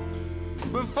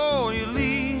before you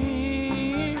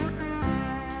leave,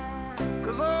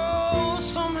 'cause oh,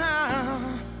 somehow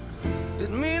it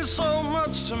means so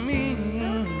much to me.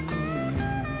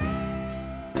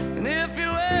 And if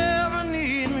you ever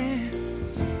need me,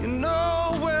 you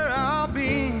know where I'll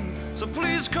be. So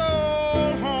please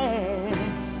call home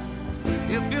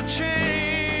if you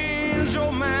change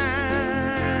your mind.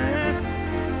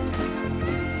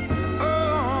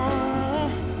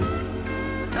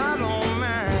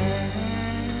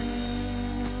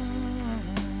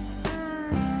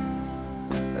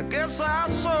 I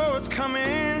saw it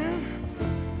coming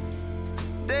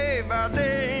day by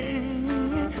day,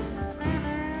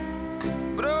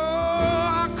 but oh,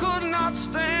 I could not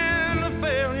stand the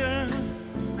failure.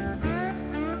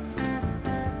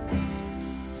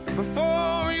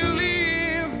 Before you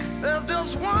leave, there's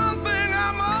just one thing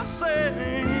I must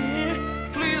say.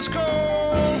 Please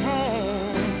call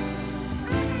home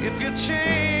if you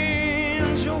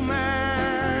change your mind.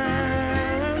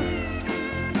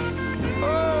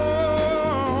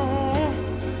 Oh,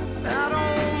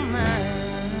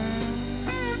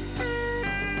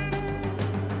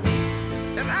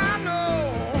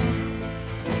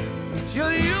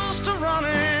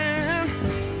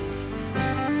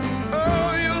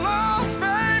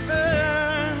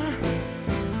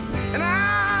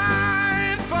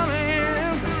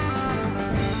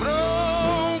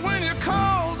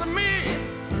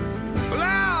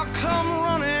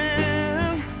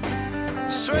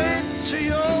 straight to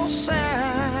your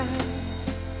side.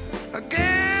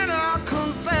 Again I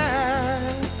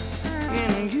confide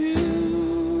in you.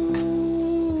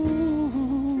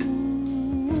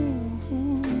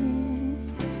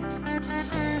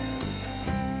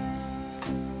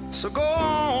 So go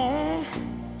on,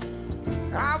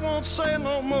 I won't say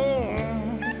no more.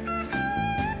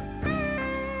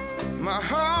 My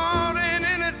heart ain't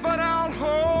in it, but I'll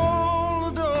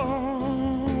hold the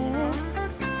door.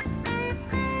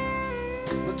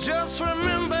 But just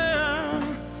remember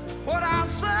what I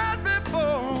said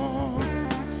before.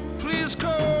 Please go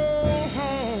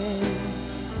home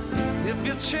if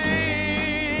you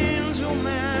change your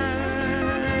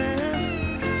mind.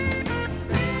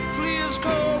 Please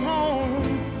go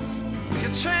home if you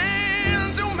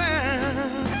change your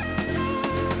mind.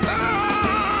 Oh,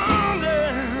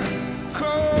 yeah.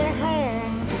 Go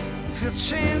home if you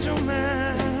change your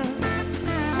mind.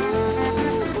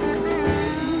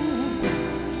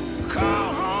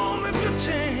 Call home if you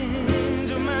change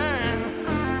your mind.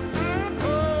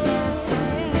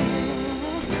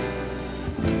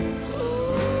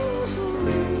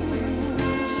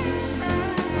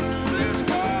 Please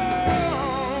go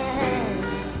home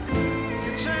if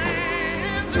you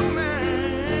change your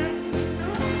mind.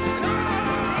 Oh,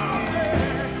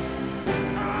 yeah.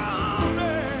 Oh,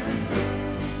 yeah.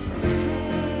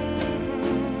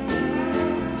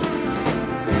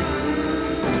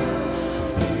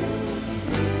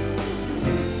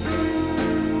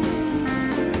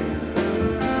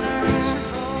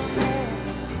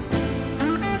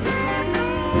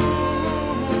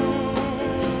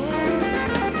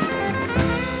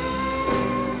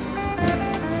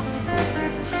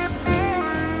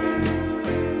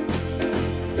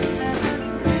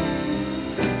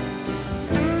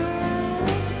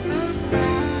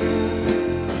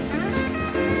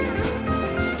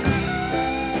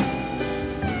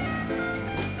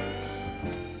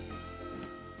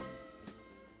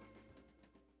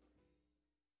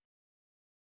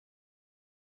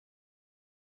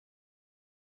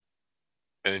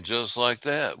 And just like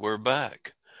that, we're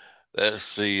back.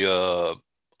 That's the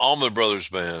Allman Brothers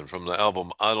Band from the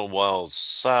album Idlewild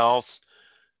South.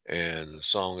 And the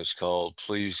song is called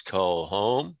Please Call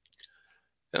Home.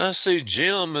 And I see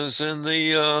Jim is in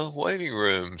the waiting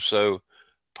room. So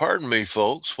pardon me,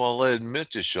 folks, while I admit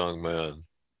this young man.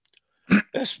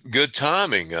 That's good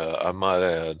timing, I might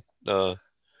add.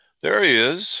 There he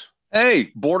is.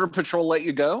 Hey, Border Patrol let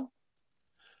you go?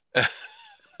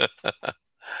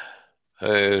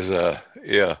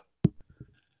 Yeah.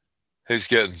 He's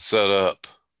getting set up.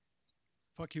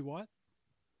 Fuck you what?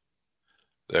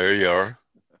 There you are.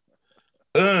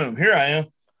 Boom, here I am.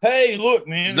 Hey, look,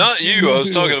 man. Not you. I was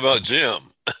talking about Jim.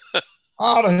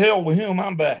 Out of hell with him.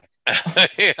 I'm back.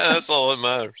 Yeah, that's all that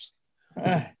matters.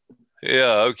 Ah,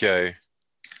 Yeah, okay.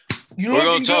 you We're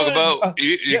going to talk good. about,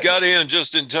 you yeah. got in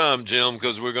just in time, Jim,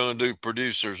 because we're going to do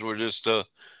producers. We're just our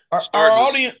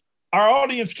starting this-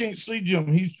 audience can't see Jim.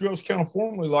 He's dressed kind of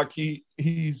formally like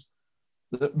he's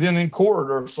been in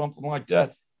court or something like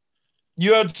that.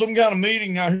 You had some kind of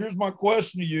meeting. Now here's my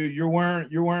question to you. You're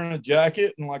wearing a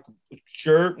jacket and like a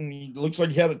shirt, and it looks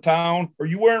like you had a tie on. Are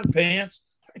you wearing pants?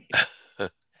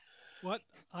 What?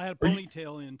 I had a Are you-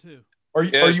 ponytail in too. Are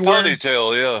Yeah, it's you wearing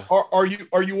ponytail, yeah.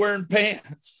 are you wearing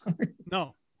pants?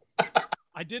 No,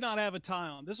 I did not have a tie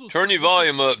on. This was Turn your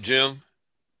volume up, Jim.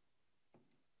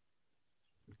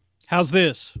 How's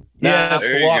this? Yeah, that's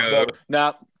there a you lot go. better.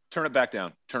 Now turn it back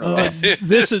down. Turn it back.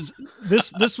 This was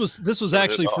Turn it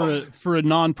actually off. for a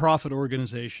nonprofit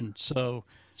organization. So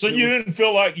So you didn't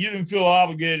feel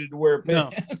obligated to wear No,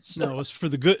 pants? no, it's for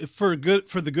the good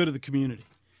of the community.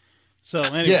 So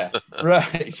anyway, Yeah,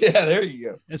 right. Yeah, there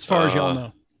you go. as far as y'all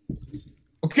know.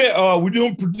 Okay, we're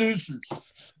doing producers.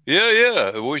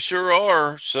 Yeah, we sure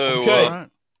are. So, Okay. All right.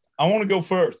 I want to go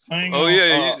first. Hang oh on.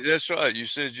 yeah, that's right. You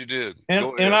said you did.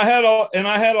 Go And ahead.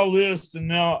 I had a list, and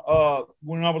now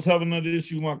when I was having that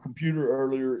issue with my computer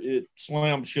earlier, it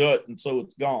slammed shut, and so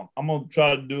it's gone. I'm gonna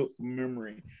try to do it from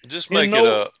memory Just in make it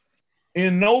no- up.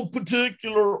 in no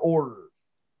particular order.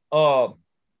 My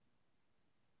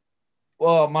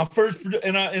first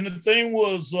and the thing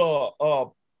was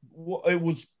it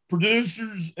was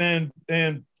producers and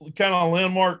kind of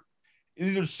landmark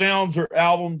either sounds or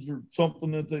albums or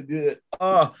something that they did.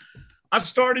 I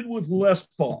started with Les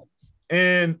Paul,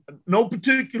 and no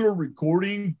particular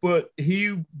recording, but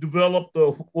he developed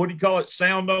the, what do you call it,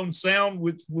 sound on sound,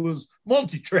 which was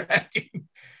multi-tracking.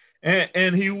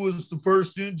 and he was the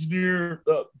first engineer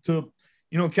to,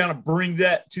 kind of bring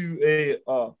that to a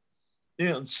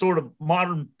sort of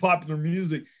modern popular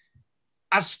music.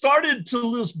 I started to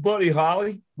list Buddy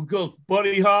Holly because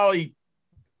Buddy Holly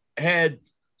had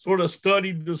sort of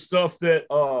studied the stuff that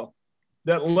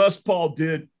that Les Paul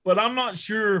did, but I'm not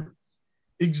sure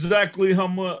exactly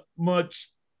how much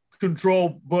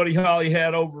control Buddy Holly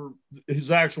had over his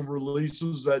actual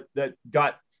releases that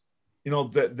got,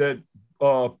 that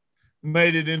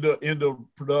made it into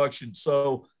production.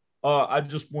 So I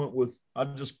just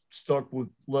stuck with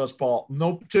Les Paul.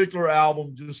 No particular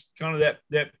album, just kind of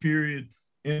that period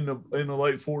in the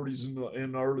late 40s and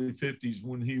in the early 50s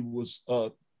when he was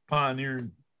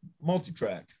pioneering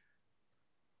multi-track.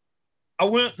 I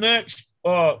went next,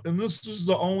 and this is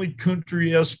the only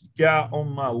country-esque guy on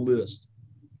my list.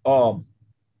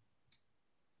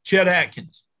 Chet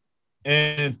Atkins.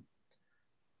 And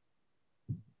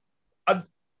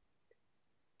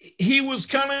he was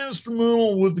kind of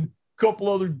instrumental with a couple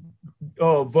other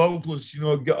vocalists,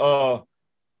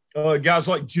 guys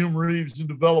like Jim Reeves in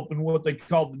developing what they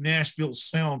called the Nashville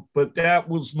sound, but that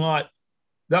was not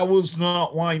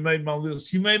why he made my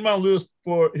list. He made my list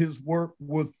for his work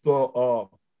with the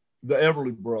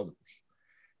Everly Brothers.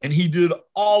 And he did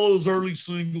all those early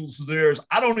singles of theirs.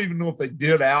 I don't even know if they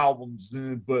did albums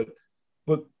then, but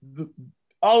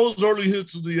all those early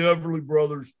hits of the Everly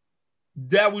Brothers,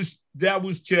 that was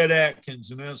Chet Atkins,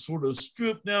 and that sort of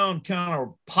stripped down kind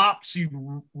of popsy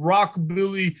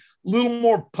rockabilly, little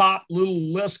more pop, little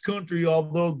less country,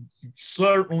 although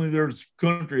certainly there's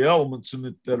country elements in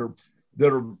it that are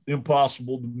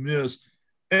impossible to miss.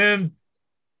 And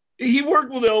he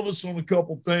worked with Elvis on a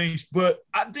couple things, but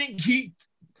I think he,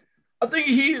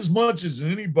 as much as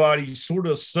anybody, sort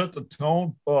of set the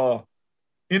tone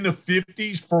in the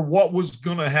 50s for what was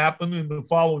going to happen in the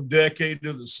following decade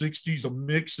of the 60s, of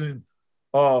mixing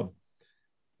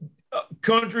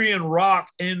country and rock.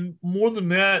 And more than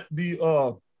that,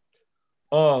 the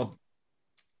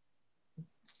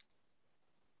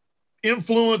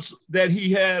influence that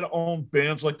he had on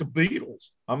bands like the Beatles.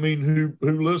 I mean, who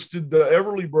listed the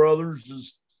Everly Brothers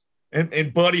as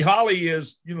and Buddy Holly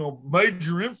as,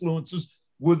 major influences.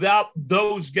 Without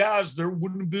those guys, there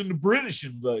wouldn't have been the British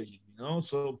invasion,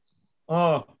 So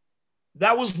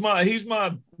he's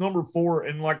my number 4.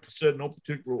 And like I said, no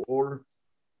particular order.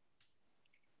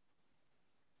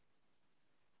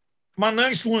 My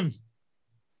next one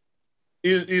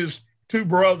is two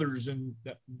brothers, and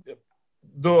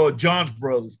the Johns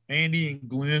brothers, Andy and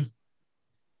Glenn.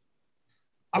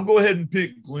 I'll go ahead and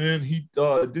pick Glenn. He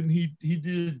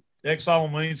did Exile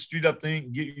on Main Street, I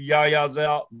think, Get Your Yah-Yahs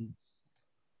Out. And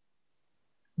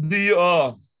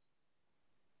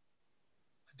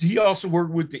he also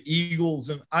worked with the Eagles,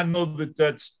 and I know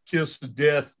that's Kiss of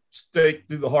Death, Stake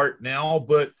Through the Heart now,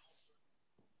 but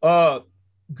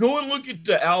go and look at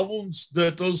the albums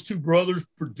that those two brothers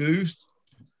produced,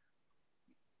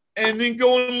 and then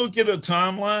go and look at a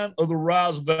timeline of the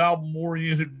rise of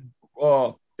album-oriented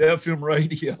FM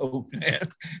radio,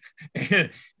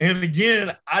 man. And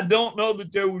again, I don't know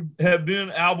that there would have been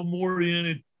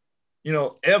album-oriented,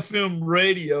 FM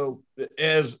radio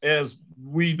as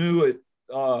we knew it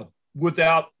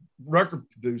without record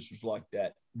producers like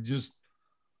that. Just,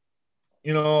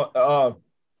 the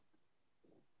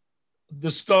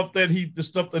stuff that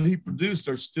he produced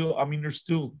are still, they're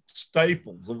still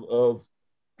staples of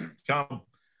kind of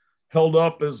held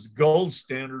up as gold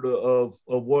standard of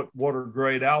what are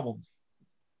great albums.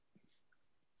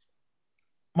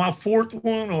 My fourth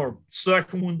one or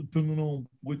second one, depending on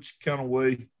which kind of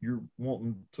way you're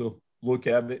wanting to look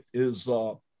at it, is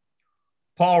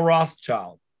Paul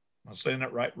Rothchild. Am I saying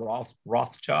that right?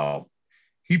 Rothchild.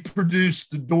 He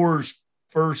produced the Doors'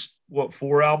 first,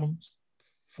 4 albums?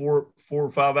 Four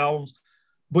or 5 albums.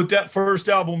 But that first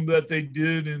album that they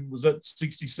did, and was that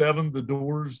 67, the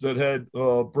Doors, that had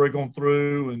Break On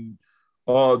Through and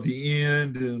The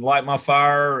End and Light My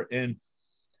Fire, and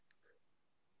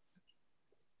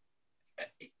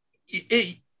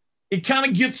it kind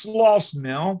of gets lost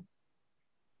now.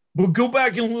 But go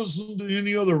back and listen to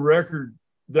any other record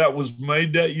that was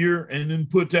made that year and then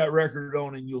put that record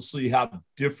on, and you'll see how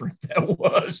different that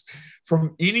was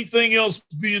from anything else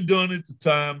being done at the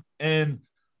time. And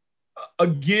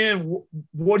again,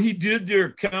 what he did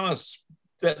there, kind of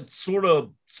that sort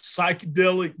of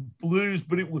psychedelic blues,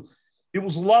 but it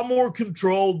was a lot more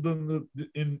controlled than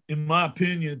in my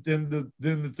opinion, than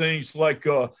the things like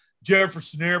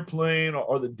Jefferson Airplane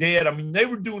or the Dead. They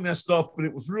were doing that stuff, but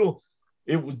it was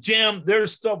jam. Their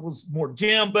stuff was more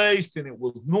jam based, and it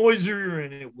was noisier,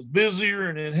 and it was busier,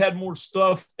 and it had more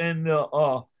stuff. And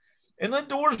that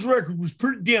Doors record was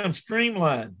pretty damn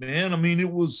streamlined, man.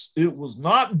 It was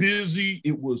not busy.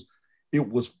 It was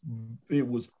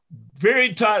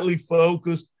very tightly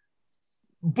focused,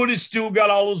 but it still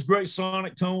got all those great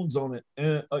sonic tones on it.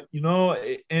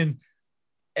 And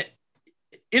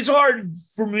it's hard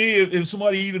for me if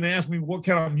somebody even asks me what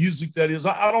kind of music that is.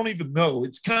 I don't even know.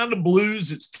 It's kind of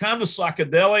blues. It's kind of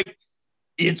psychedelic.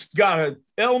 It's got an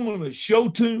element of show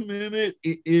tune in it.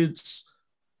 It's,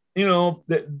 you know,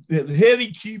 the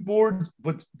heavy keyboards,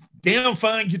 but damn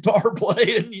fine guitar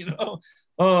playing, you know.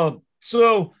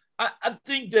 So I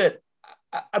think that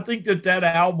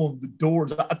album, The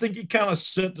Doors, I think it kind of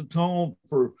set the tone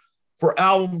for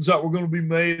albums that were going to be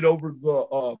made over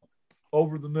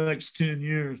the next 10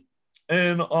 years.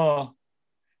 And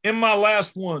in my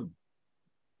last one,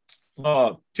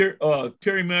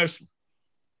 Terry Messler,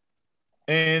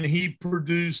 and he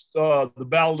produced the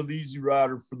Ballad of Easy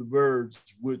Rider for the Byrds,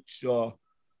 which, you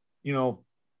know,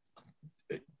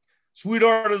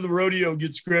 Sweetheart of the Rodeo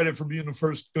gets credit for being the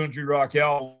first country rock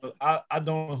album. I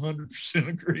don't 100%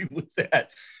 agree with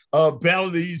that.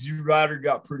 Ballad of Easy Rider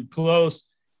got pretty close.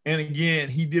 And again,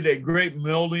 he did a great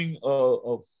melding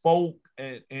of folk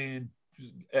and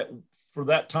for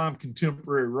that time,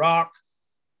 contemporary rock.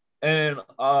 And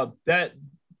that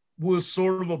was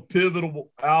sort of a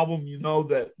pivotal album, you know,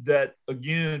 that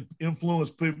again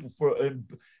influenced people and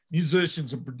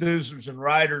musicians and producers and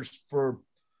writers for,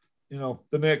 you know,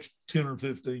 the next 10 or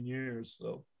 15 years.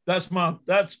 So that's my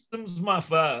 5.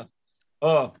 Nice.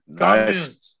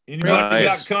 Comments. Anybody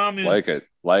got comments?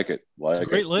 Like it.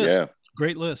 Great list. Yeah.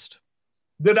 Great list.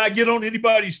 Did I get on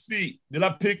anybody's feet? Did I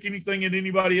pick anything that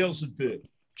anybody else had picked?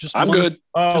 I'm good.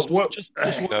 Just one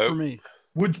for me.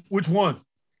 Which one?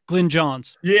 Glenn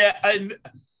Johns. Yeah,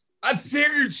 I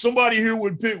figured somebody here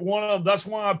would pick one of them. That's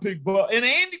why I picked Bud. And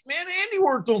Andy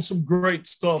worked on some great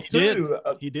stuff too.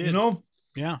 He did. You know?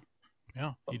 Yeah,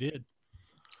 he did.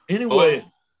 Anyway.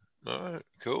 All right,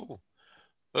 cool.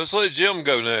 Let's let Jim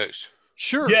go next.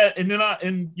 Sure. Yeah, and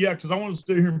then because I want to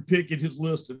stay here and pick at his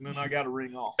list, and then I got to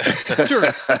ring off. Sure.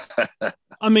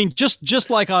 I mean,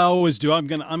 just like I always do, I'm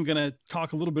gonna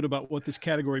talk a little bit about what this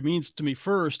category means to me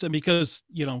first, and because,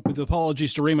 you know, with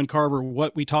apologies to Raymond Carver,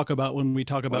 what we talk about when we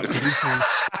talk about producers,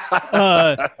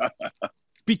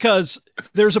 because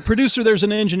there's a producer, there's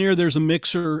an engineer, there's a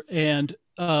mixer, and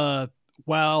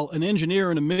while an engineer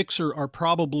and a mixer are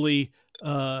probably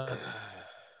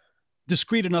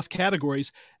discrete enough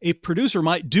categories, a producer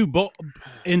might do both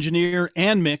engineer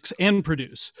and mix and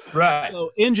produce. Right.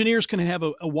 So engineers can have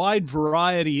a wide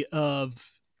variety of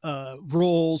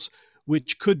roles,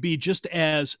 which could be just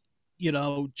as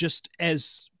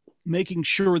making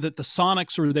sure that the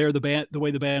sonics are there, the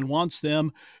way the band wants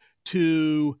them,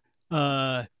 to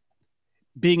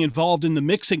being involved in the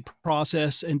mixing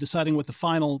process and deciding what the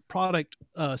final product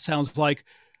sounds like,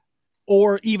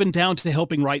 or even down to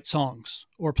helping write songs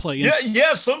or play.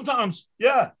 Yeah, sometimes.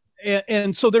 Yeah.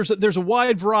 And so there's a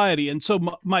wide variety. And so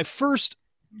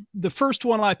the first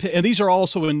one I picked, and these are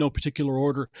also in no particular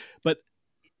order, but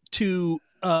to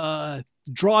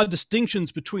draw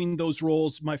distinctions between those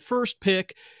roles, my first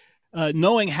pick,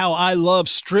 knowing how I love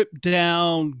stripped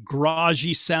down,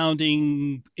 garagey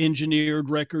sounding engineered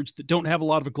records that don't have a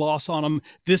lot of a gloss on them,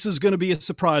 this is going to be a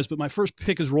surprise, but my first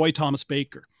pick is Roy Thomas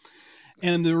Baker.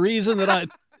 And the reason that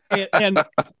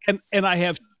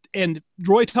and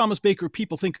Roy Thomas Baker,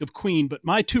 people think of Queen, but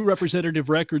my two representative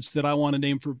records that I want to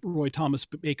name for Roy Thomas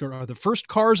Baker are the first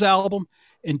Cars album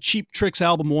and Cheap Trick's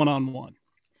album, One on One.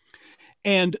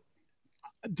 And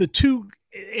the two,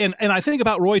 and I think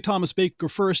about Roy Thomas Baker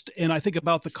first, and I think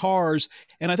about the Cars,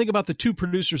 and I think about the two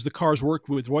producers the Cars worked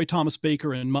with, Roy Thomas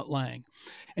Baker and Mutt Lange.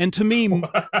 And to me,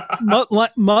 Mutt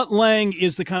Lange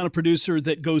is the kind of producer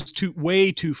that goes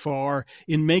way too far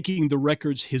in making the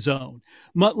records his own.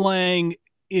 Mutt Lange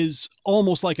is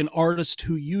almost like an artist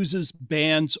who uses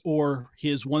bands or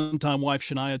his one-time wife,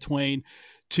 Shania Twain,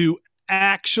 to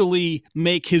actually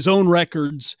make his own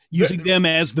records using them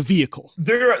as the vehicle.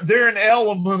 They're an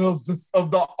element of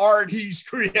the art he's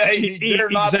creating. They're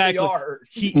not the art.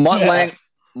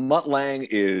 Mutt Lange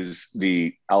is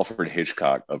the Alfred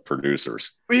Hitchcock of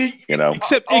producers.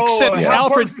 Except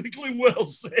Alfred, perfectly well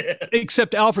said.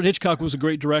 Except Alfred Hitchcock was a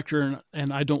great director,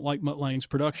 and I don't like Mutt Lange's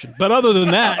production. But other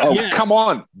than that, come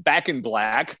on, Back in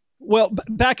Black. Well,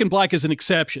 Back in Black is an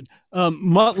exception.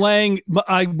 Mutt Lange,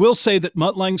 I will say that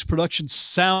Mutt Lange's productions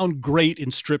sound great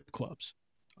in strip clubs.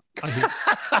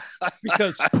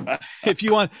 Because if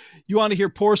you want to hear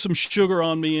 "Pour Some Sugar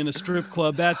on Me" in a strip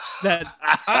club, that's that.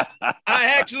 I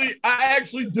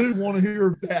actually do want to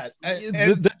hear that.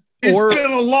 It's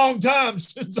been a long time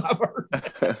since I've heard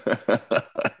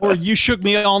that. Or "You Shook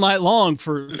Me All Night Long"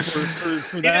 for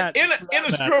that in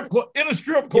a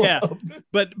strip club. Yeah,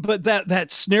 but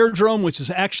that snare drum, which is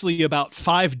actually about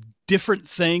 5 different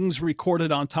things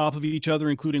recorded on top of each other,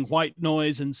 including white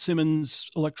noise and Simmons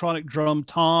electronic drum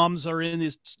toms are in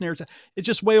this snare. It's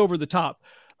just way over the top.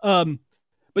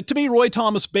 But to me, Roy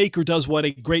Thomas Baker does what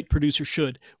a great producer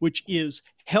should, which is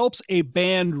helps a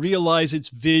band realize its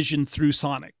vision through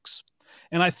sonics.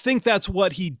 And I think that's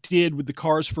what he did with the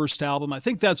Cars' first album. I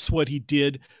think that's what he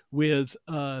did with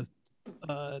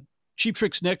Cheap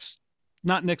Trick's Next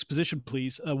Position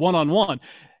Please, One on One.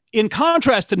 In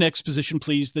contrast to Next Position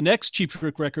Please, the next Cheap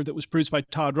Trick record that was produced by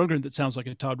Todd Rundgren that sounds like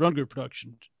a Todd Rundgren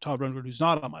production, Todd Rundgren who's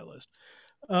not on my list.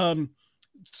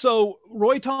 So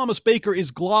Roy Thomas Baker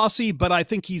is glossy, but I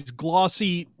think he's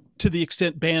glossy to the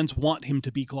extent bands want him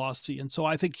to be glossy. And so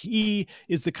I think he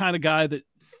is the kind of guy that,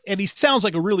 and he sounds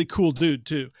like a really cool dude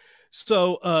too.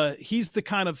 So he's the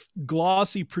kind of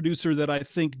glossy producer that I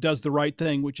think does the right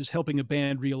thing, which is helping a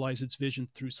band realize its vision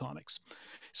through sonics.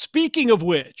 Speaking of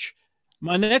which,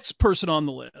 my next person on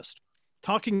the list,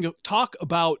 talk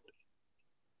about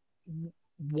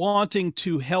wanting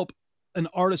to help an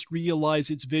artist realize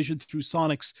its vision through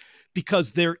sonics,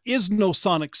 because there is no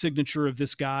sonic signature of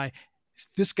this guy.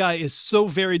 This guy is so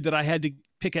varied that I had to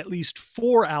pick at least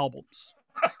 4 albums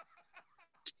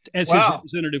as his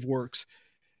representative works.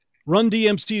 Run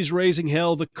DMC's Raising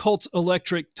Hell, The Cult's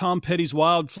Electric, Tom Petty's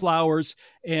Wildflowers,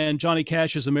 and Johnny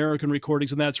Cash's American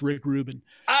Recordings, and that's Rick Rubin.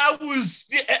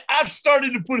 I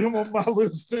started to put him on my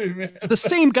list too, man. The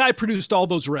same guy produced all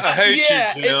those records. I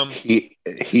hate you, Jim.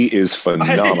 He is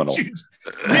phenomenal. Yeah,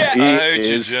 I hate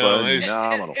you, is Jim.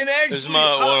 phenomenal. And actually, This is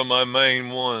one of my main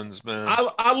ones, man.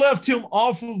 I left him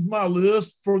off of my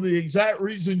list for the exact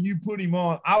reason you put him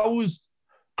on. I was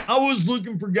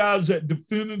looking for guys that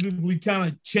definitively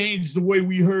kind of changed the way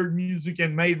we heard music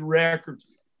and made records,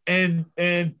 and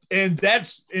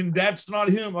that's not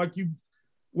him. Like you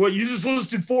just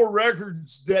listed 4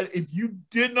 records that if you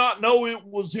did not know it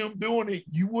was him doing it,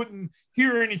 you wouldn't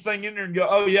hear anything in there and go,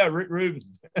 "Oh yeah, Rick Rubin."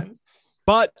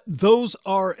 But those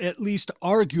are at least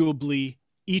arguably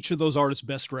each of those artists'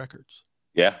 best records.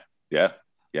 Yeah.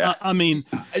 I mean,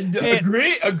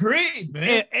 agreed,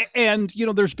 man. And you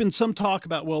know, there's been some talk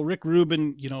about, well, Rick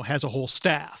Rubin, you know, has a whole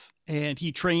staff and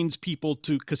he trains people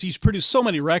because he's produced so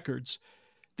many records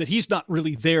that he's not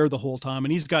really there the whole time.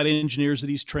 And he's got engineers that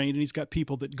he's trained, and he's got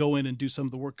people that go in and do some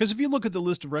of the work. Because if you look at the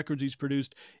list of records he's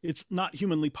produced, it's not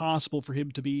humanly possible for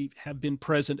him to have been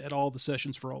present at all the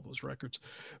sessions for all those records.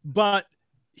 But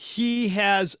he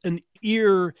has an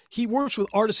ear. He works with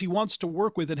artists he wants to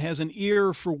work with and has an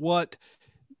ear for what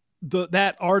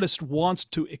that artist wants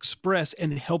to express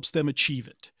and helps them achieve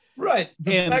it. Right.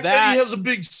 The fact that he has a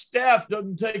big staff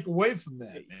doesn't take away from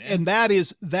that, man. And that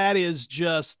is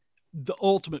just the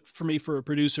ultimate for me for a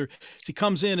producer. He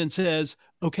comes in and says,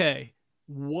 okay,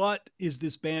 what is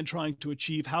this band trying to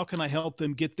achieve? How can I help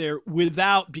them get there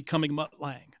without becoming Mutt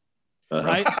Lange?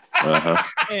 Right.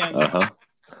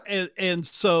 And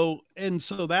so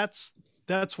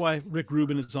that's why Rick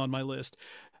Rubin is on my list.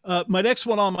 My next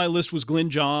one on my list was Glyn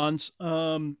Johns.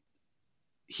 And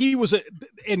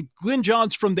Glyn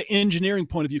Johns from the engineering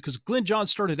point of view, because Glyn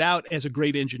Johns started out as a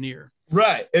great engineer.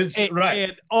 Right.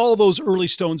 And all those early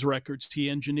Stones records he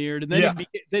engineered. And then,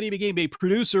 he became a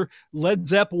producer, Led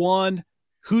Zepp 1,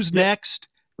 Who's Next,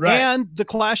 and The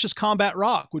Clash's Combat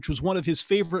Rock, which was one of his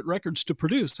favorite records to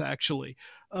produce, actually.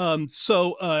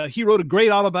 So he wrote a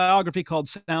great autobiography called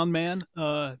Sound Man.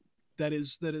 That's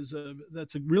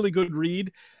a really good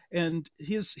read. And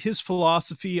his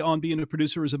philosophy on being a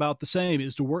producer is about the same,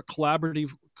 is to work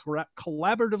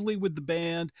collaboratively with the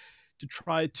band to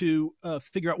try to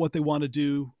figure out what they want to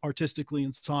do artistically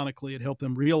and sonically and help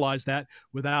them realize that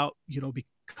without,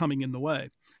 becoming in the way.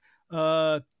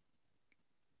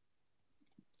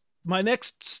 My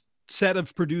next set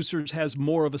of producers has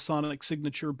more of a sonic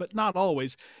signature, but not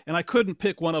always. And I couldn't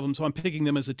pick one of them, so I'm picking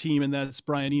them as a team, and that's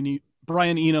Brian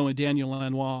Eno and Daniel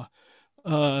Lanois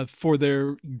for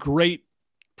their great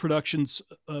productions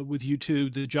with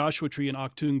U2. The Joshua Tree and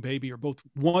Achtung Baby are both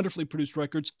wonderfully produced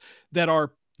records that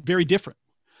are very different.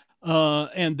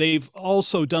 And they've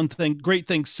also done great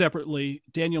things separately.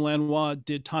 Daniel Lanois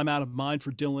did Time Out of Mind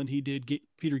for Dylan. He did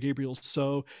Peter Gabriel's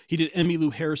So. He did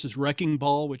Emmylou Harris's Wrecking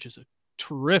Ball, which is a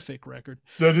terrific record.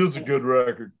 That is a good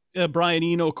record. Brian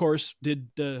Eno, of course, did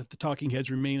The Talking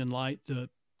Heads Remain in Light, to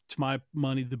my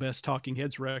money, the best Talking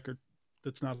Heads record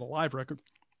that's not a live record.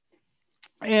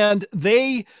 And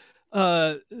they,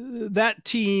 that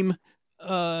team,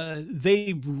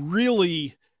 they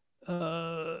really,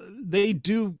 they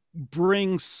do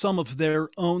bring some of their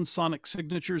own sonic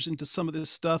signatures into some of this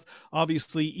stuff.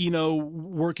 Obviously, Eno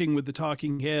working with the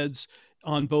Talking Heads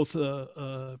on both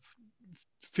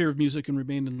Fear of Music and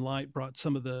Remain in Light brought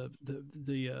some of the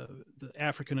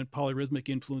African and polyrhythmic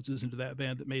influences into that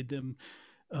band that made them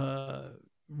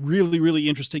really, really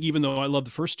interesting, even though I love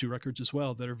the first two records as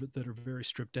well that are very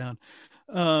stripped down.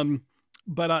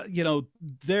 But you know,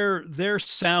 their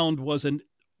sound wasn't,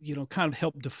 you know, kind of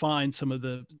helped define some of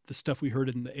the stuff we heard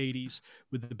in the 80s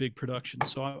with the big production.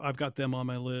 So I've got them on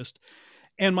my list.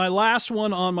 And my last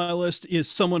one on my list is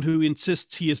someone who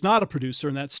insists he is not a producer,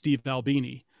 and that's Steve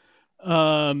Albini.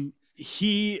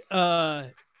 He,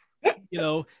 you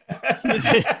know,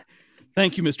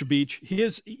 thank you, Mr. Beach. He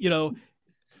is, you know,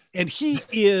 and he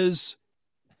is,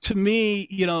 to me,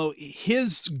 you know,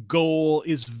 his goal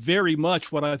is very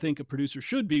much what I think a producer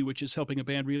should be, which is helping a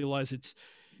band realize its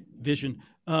vision.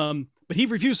 But he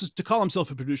refuses to call himself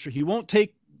a producer. He won't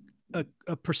take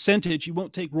a percentage. He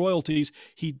won't take royalties.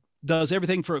 He does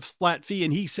everything for a flat fee.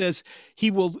 And he says he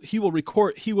will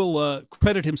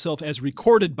credit himself as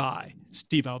recorded by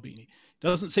Steve Albini.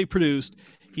 Doesn't say produced.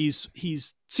 He's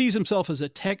sees himself as a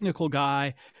technical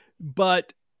guy,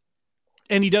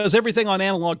 and he does everything on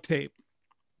analog tape.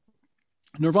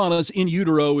 Nirvana's In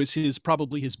Utero is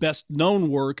probably his best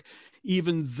known work,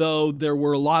 even though there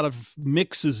were a lot of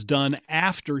mixes done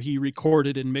after he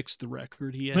recorded and mixed the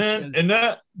record. And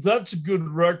that's a good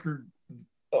record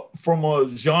from a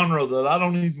genre that I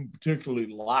don't even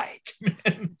particularly like.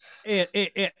 and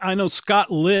I know Scott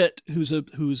Litt,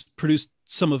 who's produced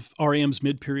some of R.E.M's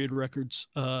mid-period records,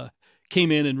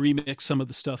 came in and remixed some of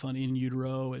the stuff on In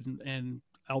Utero, and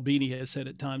Albini has said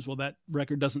at times, well, that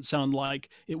record doesn't sound like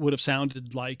it would have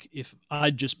sounded like if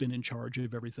I'd just been in charge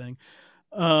of everything.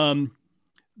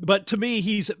 But to me,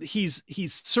 he's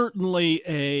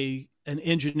certainly an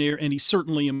engineer, and he's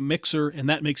certainly a mixer, and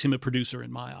that makes him a producer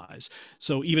in my eyes.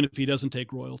 So even if he doesn't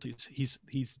take royalties,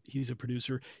 he's a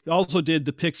producer. He also did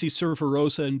the Pixies, Surfer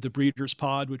Rosa, and the Breeders'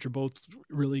 Pod, which are both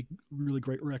really, really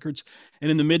great records.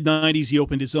 And in the mid-90s, he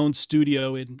opened his own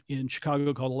studio in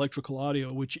Chicago called Electrical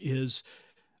Audio, which is,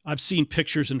 I've seen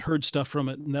pictures and heard stuff from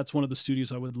it, and that's one of the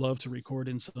studios I would love to record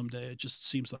in someday. It just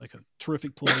seems like a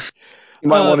terrific place. You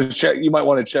might want to check. You might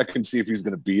want to check and see if he's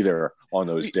going to be there on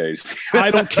those days.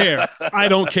 I don't care. I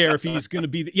don't care if he's going to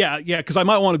be. Yeah, because I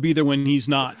might want to be there when he's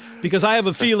not. Because I have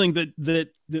a feeling that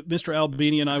Mr.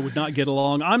 Albini and I would not get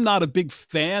along. I'm not a big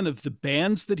fan of the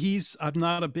bands that I'm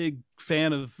not a big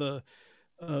fan of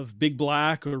Big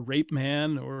Black or Rape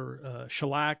Man or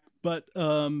Shellac, but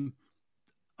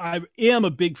I am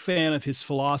a big fan of his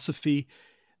philosophy.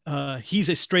 He's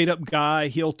a straight up guy.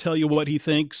 He'll tell you what he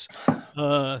thinks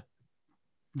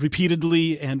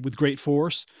repeatedly and with great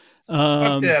force.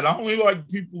 Like that. I only like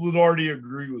people that already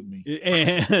agree with me.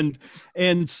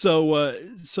 And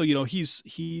so you know,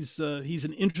 he's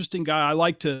an interesting guy. I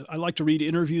like to read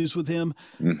interviews with him.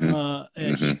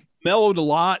 And he mellowed a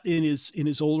lot in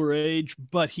his older age,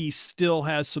 but he still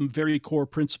has some very core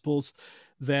principles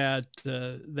that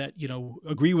you know,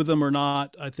 agree with them or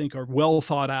not, I think are well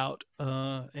thought out.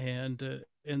 And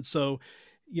so,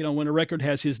 you know, when a record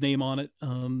has his name on it,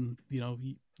 you know,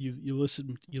 you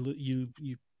listen, you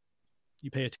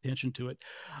pay attention to it.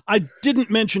 I didn't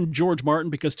mention George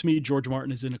Martin because to me, George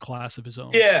Martin is in a class of his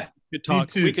own. Yeah.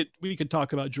 We could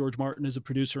talk about George Martin as a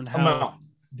producer and how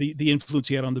the influence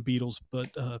he had on the Beatles.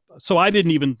 But so I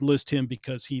didn't even list him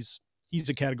because he's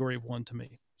a category of one to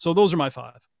me. So those are my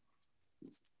five.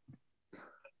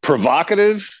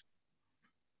 Provocative,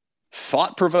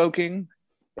 thought-provoking,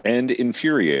 and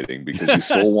infuriating, because you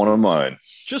stole one of mine.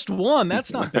 Just one.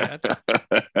 That's not bad.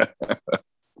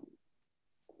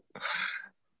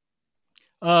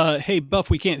 Hey, Buff,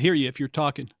 we can't hear you if you're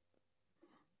talking.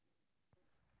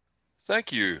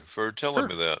 Thank you for telling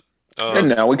me that. And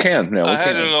now we can. I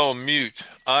had it on mute.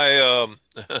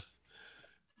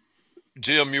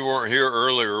 Jim, you weren't here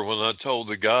earlier when I told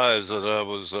the guys that I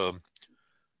was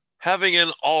having an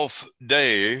off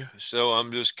day, so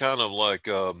I'm just kind of like,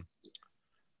 I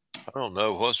don't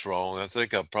know what's wrong. I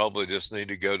think I probably just need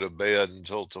to go to bed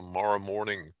until tomorrow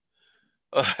morning.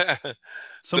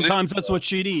 Sometimes that's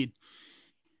what you need.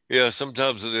 Yeah,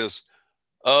 sometimes it is.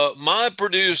 My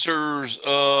producers,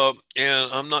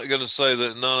 and I'm not going to say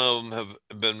that none of them have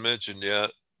been mentioned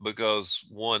yet because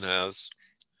one has.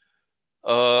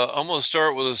 I'm going to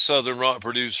start with a Southern rock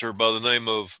producer by the name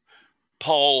of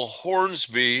Paul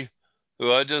Hornsby,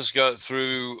 who I just got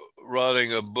through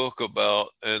writing a book about,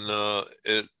 and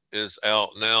it is out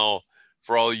now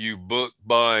for all you book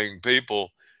buying people.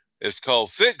 It's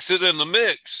called Fix It in the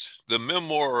Mix, the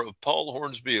memoir of Paul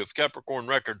Hornsby of Capricorn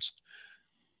Records.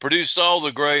 Produced all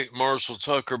the great Marshall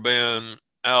Tucker Band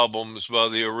albums by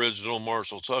the original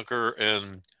Marshall Tucker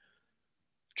and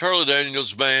Charlie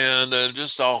Daniels Band and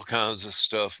just all kinds of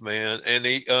stuff, man. And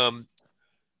he,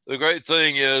 the great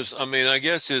thing is, I mean, I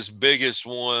guess his biggest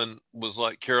one was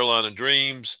like Carolina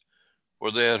Dreams,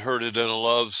 where they had Heard It in a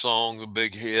Love Song, a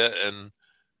big hit, and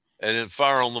then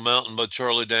Fire on the Mountain by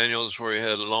Charlie Daniels, where he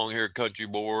had a long-haired country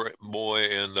boy,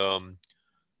 and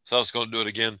so I was going to do it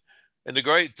again. And the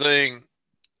great thing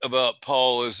about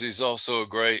Paul is he's also a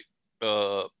great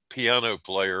piano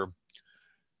player.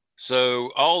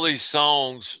 So all these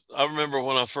songs, I remember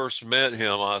when I first met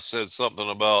him, I said something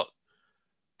about,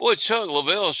 boy, Chuck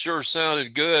Leavell sure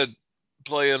sounded good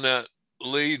playing that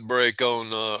lead break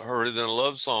on Heard It in a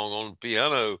Love Song on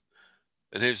piano.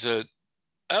 And he said,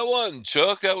 that wasn't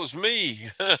Chuck, that was me.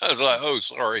 I was like, oh,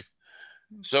 sorry.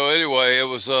 So anyway, it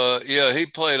was, yeah, he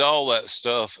played all that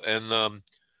stuff. And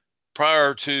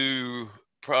prior to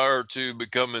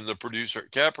becoming the producer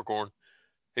at Capricorn,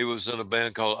 he was in a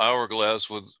band called Hourglass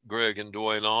with Greg and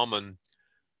Dwayne Allman,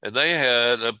 and they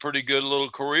had a pretty good little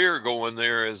career going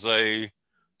there as a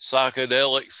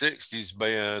psychedelic 60s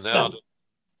band out of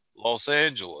Los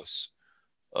Angeles.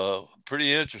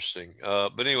 Pretty interesting.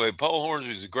 But anyway, Paul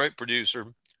Hornsby is a great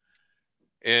producer,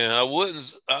 and I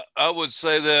would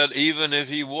say that even if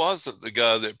he wasn't the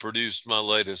guy that produced my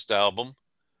latest album.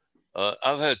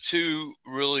 I've had two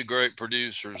really great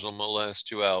producers on my last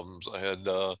two albums. I had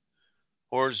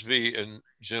Hornsby and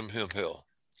Jim Hemphill.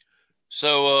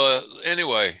 So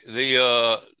anyway,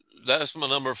 that's my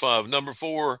number 5. Number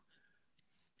 4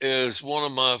 is one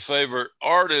of my favorite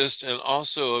artists and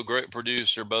also a great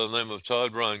producer by the name of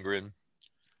Todd Rundgren.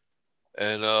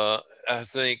 And I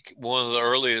think one of the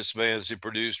earliest bands he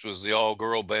produced was the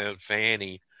all-girl band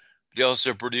Fanny. He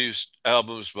also produced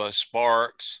albums by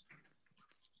Sparks,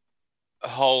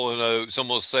 Hall & Oates. I'm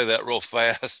going to say that real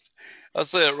fast. I'll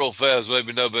say it real fast.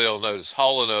 Maybe nobody will notice.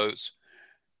 Hall & Oates,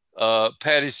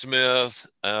 Patti Smith,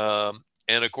 and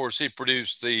of course he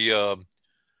produced the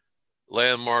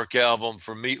landmark album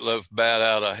for Meatloaf, Bat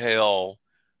Out of Hell.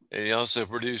 And he also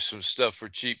produced some stuff for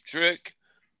Cheap Trick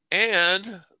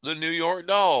and the New York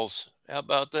Dolls. How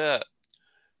about that?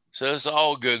 So it's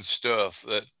all good stuff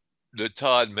that the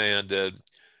Todd man did.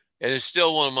 And it's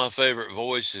still one of my favorite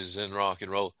voices in rock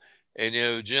and roll. And, you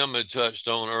know, Jim had touched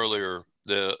on earlier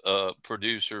the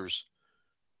producers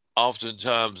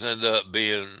oftentimes end up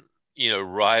being, you know,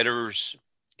 writers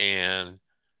and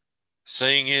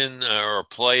singing or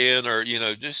playing or, you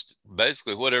know, just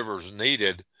basically whatever's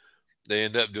needed. They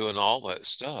end up doing all that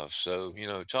stuff. So, you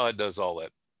know, Todd does all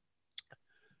that.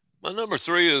 My number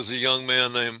 3 is a young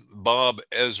man named Bob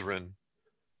Ezrin.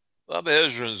 Bob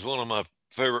Ezrin is one of my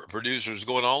favorite producers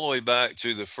going all the way back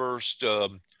to the first,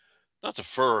 not the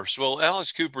first. Well,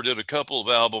 Alice Cooper did a couple of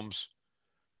albums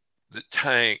that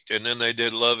tanked, and then they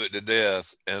did Love It to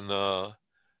Death, and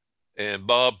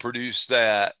Bob produced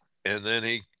that, and then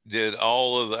he did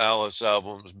all of the Alice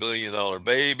albums, $1 Billion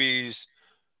Babies,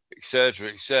 etc.,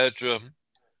 etc.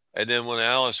 And then when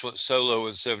Alice went solo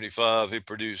in '75, he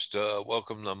produced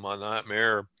Welcome to My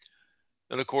Nightmare.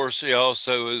 And of course, he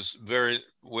also is very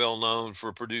well known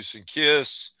for producing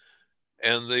Kiss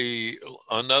and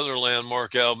another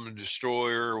landmark album,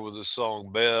 Destroyer, with the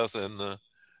song Beth. And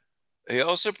he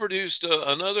also produced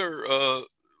another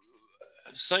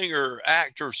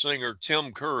actor-singer,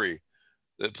 Tim Curry,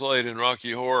 that played in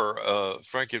Rocky Horror,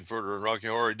 Frankenfurter and Rocky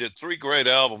Horror. He did 3 great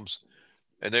albums,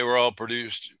 and they were all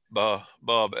produced by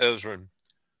Bob Ezrin.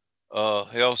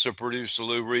 He also produced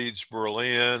Lou Reed's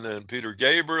Berlin and Peter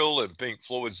Gabriel and Pink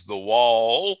Floyd's The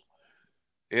Wall.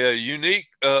 Yeah,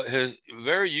 his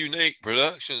very unique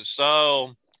production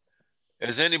style,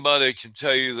 as anybody can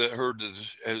tell you that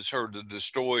has heard the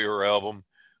Destroyer album,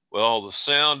 with all the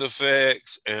sound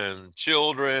effects and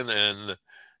children and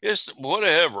just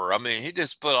whatever. I mean, he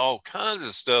just put all kinds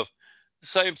of stuff.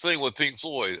 Same thing with Pink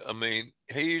Floyd. I mean,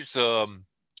 he's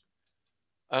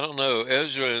I don't know.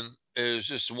 Ezrin is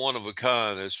just one of a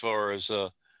kind as far as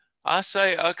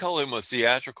I call him a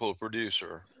theatrical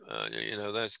producer. You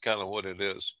know, that's kind of what it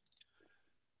is.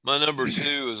 My number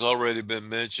 2 has already been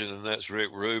mentioned, and that's Rick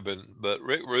Rubin. But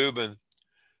Rick Rubin,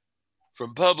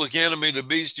 from Public Enemy to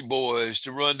Beastie Boys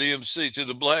to Run DMC to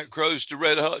the Black Crowes to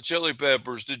Red Hot Chili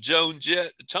Peppers to Joan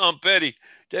Jett, Tom Petty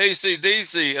to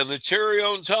AC/DC, and the cherry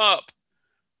on top,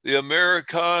 the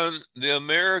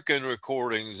American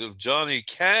recordings of Johnny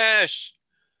Cash.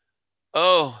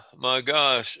 Oh my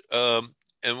gosh. And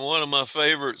one of my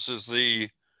favorites is the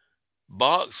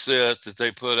box set that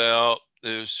they put out.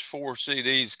 There's 4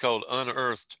 CDs called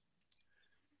Unearthed.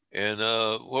 And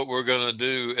what we're going to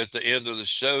do at the end of the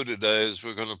show today is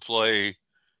we're going to play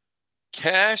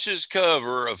Cash's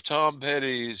cover of Tom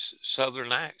Petty's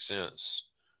Southern Accents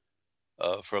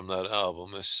from that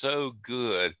album. It's so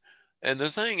good. And the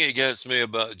thing that gets me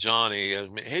about Johnny, I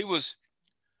mean,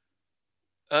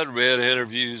 I'd read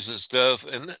interviews and stuff,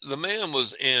 and the man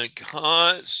was in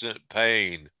constant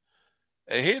pain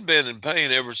He had been in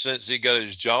pain ever since he got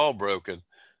his jaw broken,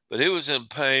 but he was in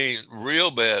pain,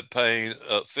 real bad pain,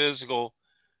 physical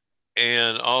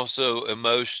and also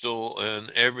emotional and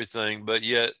everything. But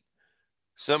yet,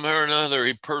 somehow or another,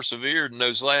 he persevered in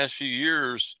those last few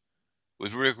years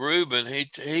with Rick Rubin.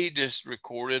 He just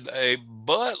recorded a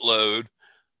buttload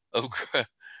of,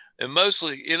 and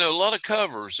mostly, a lot of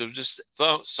covers of just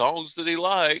songs that he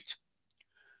liked.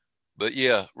 But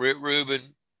yeah, Rick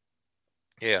Rubin,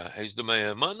 yeah, he's the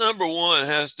man. My number one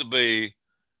has to be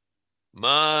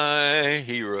my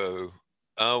hero.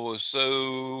 I was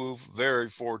so very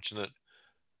fortunate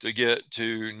to get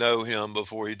to know him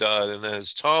before he died, and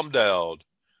that's Tom Dowd.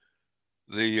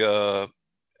 The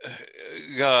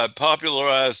guy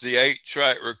popularized the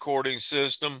 8-track recording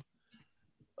system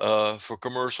for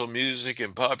commercial music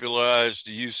and popularized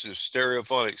the use of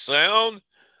stereophonic sound.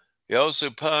 He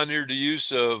also pioneered the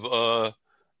use of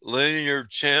linear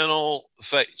channel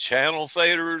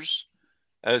faders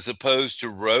as opposed to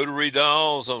rotary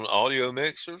dials on audio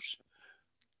mixers.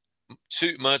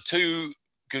 My two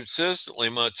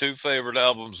favorite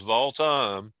albums of all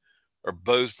time are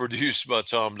both produced by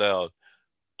Tom Dowd.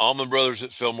 Allman Brothers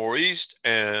at Fillmore East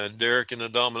and Derek and the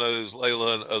Dominoes,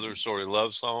 Layla and Other Sorry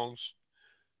Love Songs.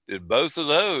 Did both of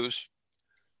those.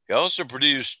 He also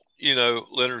produced,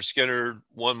 Leonard Skinner,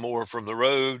 One More from the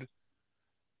Road.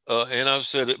 And I've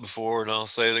said it before and I'll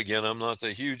say it again. I'm not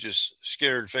the hugest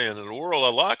Skinner fan in the world. I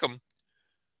like him,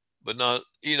 but not,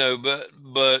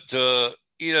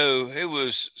 it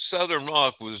was Southern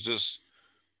rock was just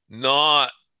not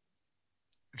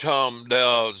Tom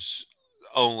Dowd's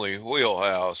only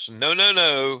wheelhouse.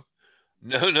 No.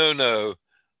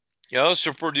 He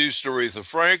also produced Aretha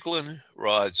Franklin,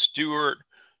 Rod Stewart,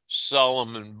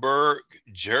 Solomon Burke,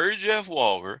 Jerry Jeff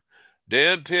Walker,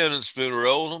 Dan Penn and Spooner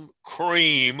Oldham,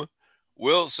 Cream,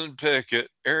 Wilson Pickett,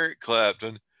 Eric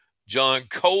Clapton, John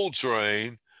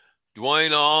Coltrane,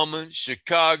 Dwayne Allman,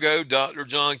 Chicago, Dr.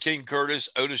 John King Curtis,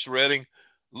 Otis Redding,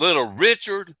 Little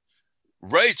Richard,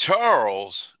 Ray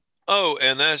Charles. Oh,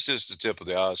 and that's just the tip of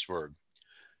the iceberg.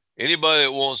 Anybody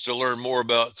that wants to learn more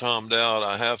about Tom Dowd,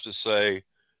 I have to say,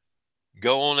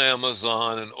 go on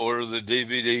Amazon and order the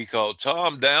DVD called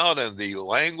Tom Dowd and the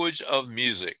Language of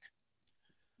Music.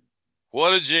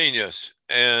 What a genius.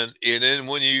 And then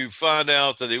when you find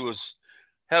out that he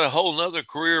had a whole nother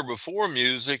career before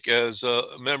music as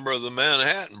a member of the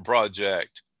Manhattan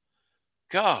Project.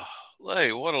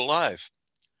 Golly, what a life.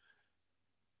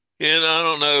 And I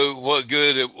don't know what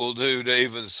good it will do to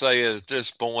even say it at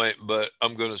this point, but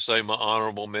I'm going to say my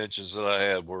honorable mentions that I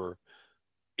had were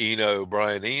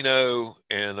Brian Eno,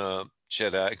 and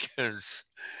Chet Atkins.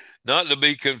 Not to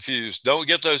be confused. Don't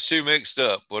get those two mixed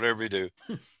up, whatever you do.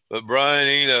 But Brian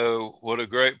Eno, what a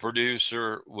great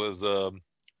producer with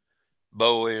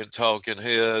Bowie and Talking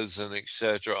Heads and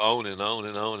etc. On and on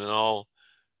and on and all.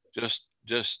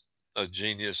 Just a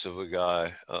genius of a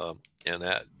guy. And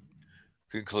that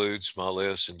concludes my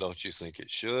list. And don't you think it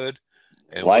should?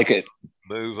 And it.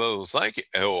 Move over. Thank you.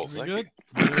 Oh, thank you.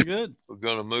 Very good. We're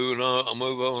going to move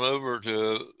on over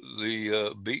to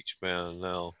the Beach Band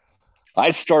now.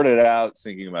 I started out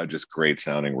thinking about just great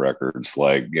sounding records,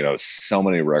 like, so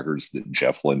many records that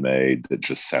Jeff Lynne made that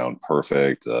just sound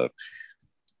perfect.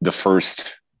 The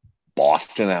first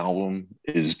Boston album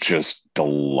is just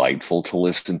delightful to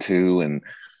listen to. And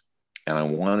I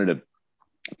wanted to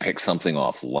pick something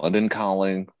off London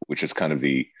Calling, which is kind of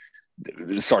the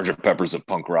Sgt. Pepper's of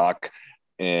punk rock.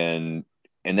 And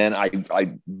then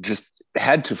I just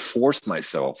had to force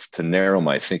myself to narrow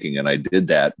my thinking. And I did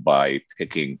that by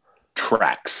picking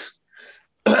tracks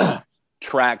that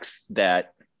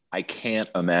I can't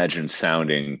imagine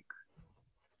sounding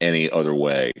any other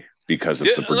way because of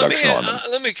the production on them.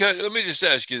 Let me just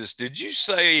ask you this.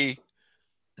 Did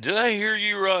I hear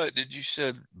you right? Did you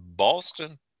said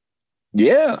Boston?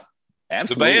 Yeah,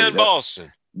 absolutely. The band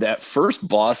Boston. That first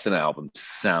Boston album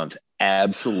sounds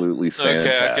absolutely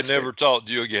fantastic. Okay, I can never talk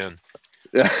to you again.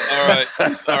 All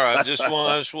right. Just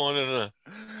wanted to.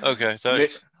 Okay,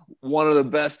 thanks. One of the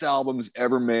best albums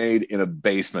ever made in a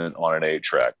basement on an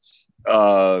 8-track.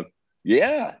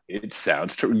 Yeah, it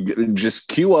sounds just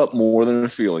cue up More Than a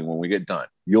Feeling when we get done.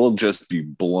 You'll just be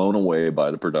blown away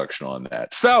by the production on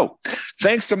that. So,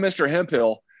 thanks to Mr.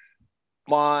 Hemphill,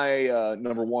 my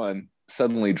number one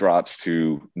suddenly drops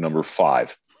to number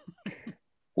 5.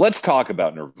 Let's talk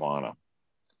about Nirvana.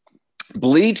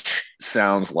 Bleach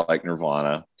sounds like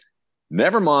Nirvana.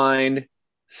 Nevermind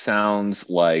sounds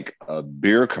like a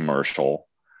beer commercial.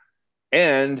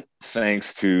 And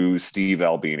thanks to Steve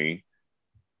Albini,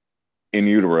 In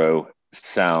Utero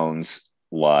sounds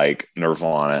like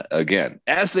Nirvana again,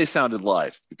 as they sounded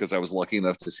live, because I was lucky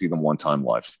enough to see them one time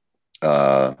live,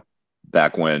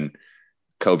 back when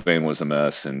Cobain was a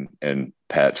mess and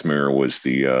Pat Smear was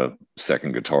the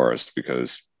second guitarist,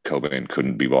 because Cobain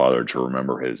couldn't be bothered to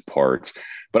remember his parts.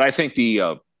 But I think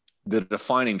the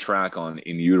defining track on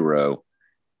In Utero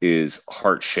is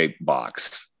Heart Shaped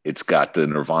Box. It's got the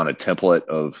Nirvana template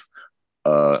of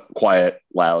quiet,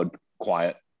 loud,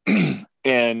 quiet.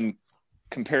 And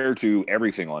compared to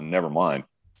everything on Nevermind,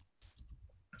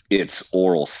 it's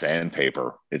oral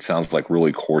sandpaper. It sounds like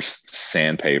really coarse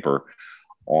sandpaper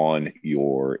on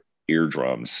your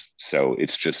eardrums. So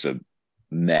it's just a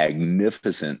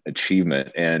magnificent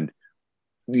achievement. And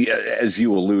as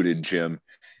you alluded, Jim,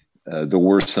 there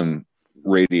were some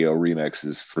radio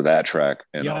remixes for that track,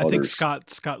 and I think Scott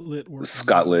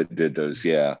Litt did those,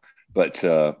 yeah. But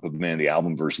man, the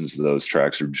album versions of those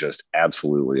tracks are just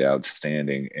absolutely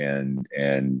outstanding,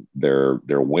 and they're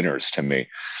winners to me.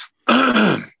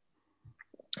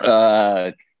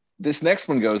 This next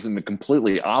one goes in the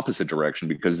completely opposite direction,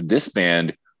 because this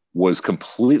band was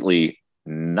completely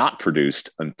not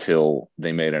produced until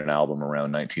they made an album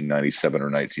around 1997 or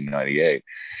 1998.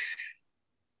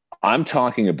 I'm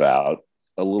talking about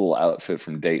a little outfit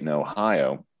from Dayton,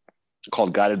 Ohio,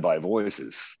 called Guided by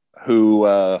Voices, who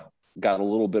got a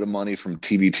little bit of money from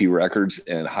TVT Records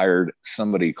and hired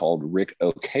somebody called Rick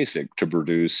Ocasek to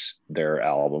produce their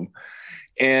album.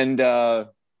 And I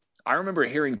remember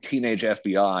hearing Teenage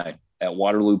FBI at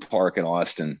Waterloo Park in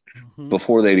Austin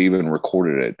before they'd even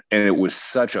recorded it. And it was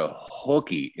such a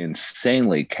hooky,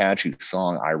 insanely catchy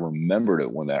song. I remembered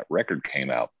it when that record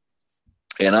came out.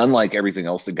 And unlike everything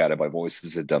else that Guided by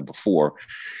Voices had done before,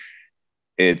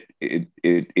 it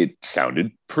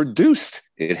sounded produced.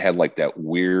 It had like that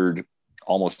weird,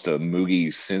 almost a Moogie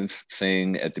synth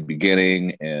thing at the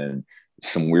beginning and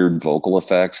some weird vocal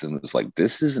effects. And it was like,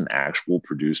 this is an actual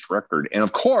produced record. And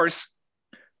of course,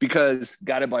 because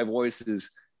Guided by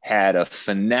Voices had a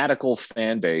fanatical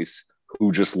fan base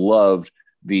who just loved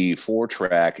the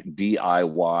 4-track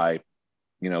DIY,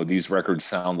 these records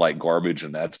sound like garbage,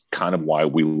 and that's kind of why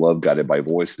we love Guided by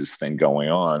Voices thing going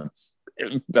on.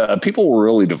 People were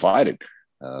really divided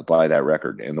by that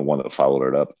record and the one that followed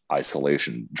it up,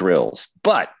 Isolation Drills.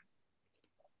 But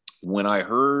when I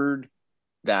heard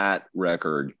that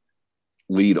record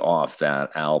lead off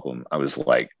that album, I was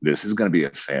like, this is going to be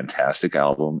a fantastic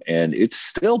album. And it's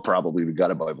still probably the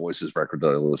Guided by Voices record that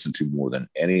I listen to more than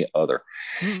any other.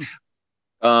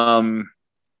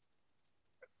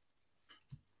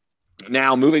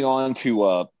 Now, moving on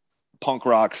to punk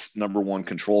rock's number one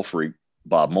control freak,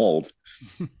 Bob Mould.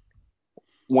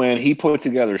 When he put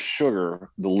together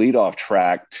Sugar, the leadoff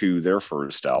track to their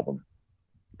first album,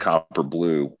 Copper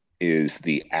Blue, is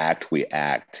The Act We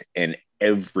Act. And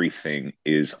everything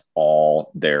is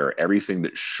all there. Everything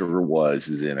that Sugar was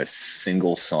is in a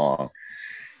single song.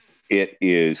 It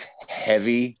is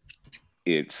heavy.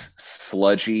 It's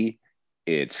sludgy.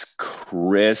 It's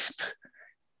crisp.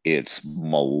 It's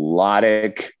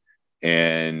melodic.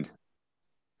 And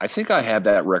I think I have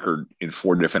that record in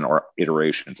 4 different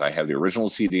iterations. I have the original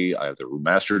CD, I have the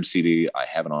remastered CD, I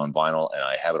have it on vinyl, and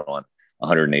I have it on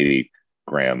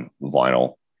 180-gram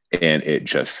vinyl. And it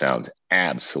just sounds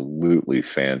absolutely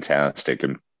fantastic.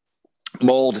 And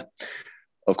Mould,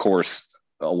 of course,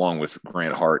 along with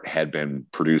Grant Hart, had been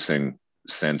producing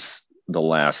since the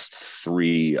last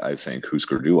 3, I think,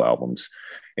 Husker Du albums.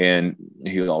 And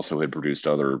he also had produced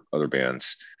other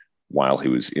bands while he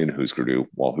was in Husker Du,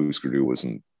 while Husker Du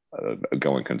wasn't a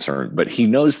going concern. But he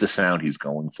knows the sound he's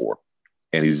going for,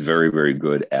 and he's very, very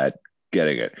good at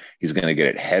getting it. He's going to get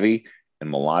it heavy and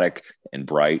melodic and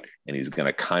bright, and he's going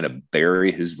to kind of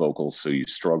bury his vocals so you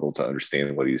struggle to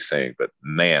understand what he's saying. But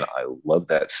man, I love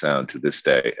that sound to this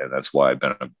day, and that's why I've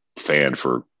been a fan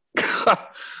for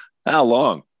how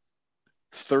long?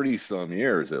 30-some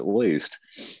years at least.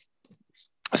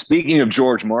 Speaking of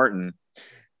George Martin,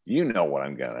 you know what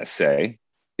I'm going to say.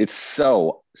 It's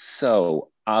so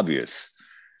obvious.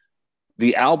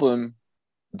 The album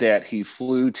that he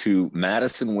flew to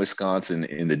Madison, Wisconsin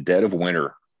in the dead of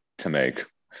winter to make,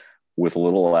 with a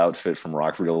little outfit from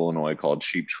Rockford, Illinois called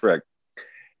Cheap Trick.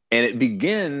 And it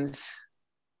begins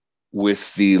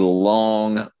with the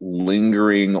long,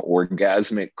 lingering,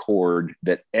 orgasmic chord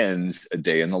that ends A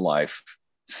Day in the Life.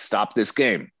 Stop This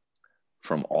Game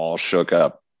from All Shook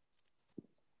Up.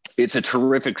 It's a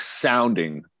terrific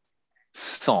sounding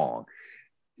song.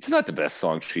 It's not the best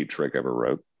song Cheap Trick ever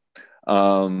wrote.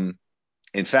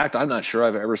 In fact, I'm not sure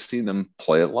I've ever seen them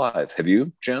play it live. Have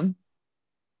you, Jim?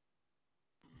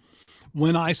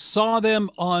 When I saw them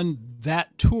on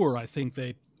that tour, I think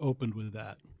they opened with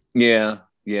that. Yeah.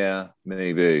 Yeah,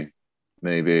 maybe.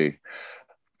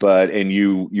 But and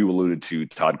you alluded to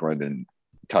Todd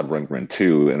Rundgren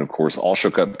too, and of course, All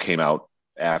Shook Up came out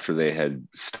after they had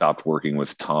stopped working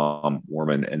with Tom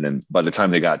Worman, and then by the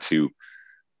time they got to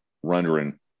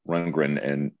Rundgren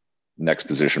and Next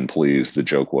Position Please, the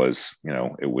joke was,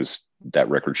 it was that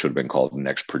record should have been called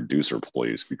Next Producer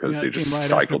Please, because they just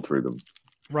cycled through them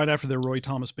right after their Roy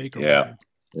Thomas Baker. Yeah.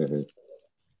 Mm-hmm.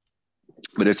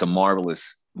 But it's a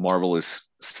marvelous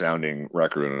sounding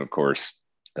record, and of course,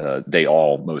 they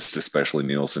all, most especially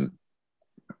Nielsen,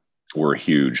 were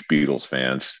huge Beatles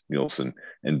fans. Nielsen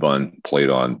and Bunn played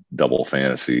on Double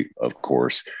Fantasy, of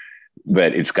course,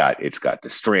 but it's got the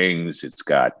strings, it's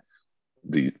got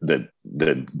the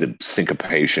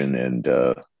syncopation and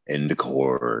the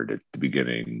chord at the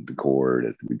beginning, the chord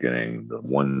at the beginning, the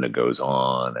one that goes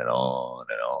on and on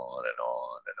and on and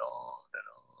on and on and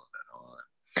on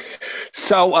and on.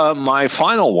 So my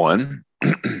final one,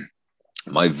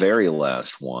 my very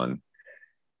last one,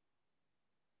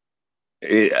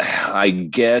 I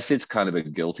guess it's kind of a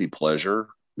guilty pleasure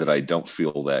that I don't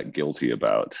feel that guilty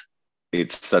about.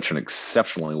 It's such an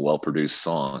exceptionally well-produced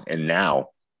song, and now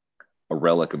a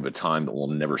relic of a time that we'll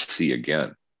never see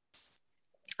again.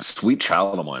 Sweet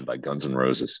Child of Mine by Guns N'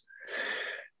 Roses.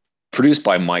 Produced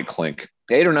by Mike Klink.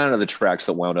 8 or 9 of the tracks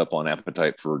that wound up on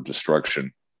Appetite for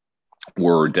Destruction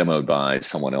were demoed by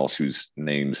someone else whose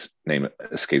name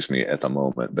escapes me at the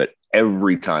moment. But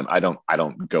every time, I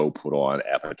don't go put on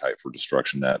Appetite for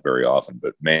Destruction that very often.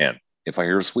 But man, if I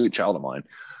hear a Sweet Child of Mine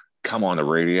come on the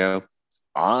radio,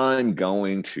 I'm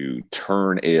going to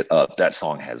turn it up. That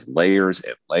song has layers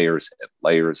and layers and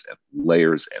layers and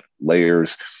layers and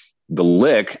layers. The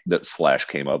lick that Slash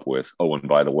came up with, oh, and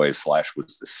by the way, Slash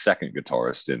was the second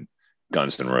guitarist in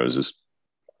Guns N' Roses.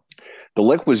 The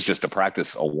lick was just a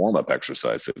warm-up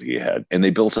exercise that he had, and they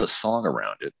built a song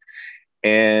around it.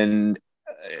 And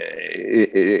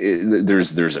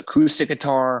there's acoustic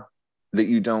guitar that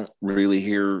you don't really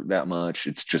hear that much.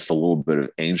 It's just a little bit of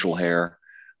angel hair.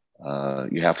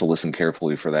 You have to listen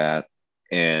carefully for that.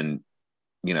 And,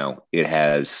 it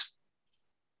has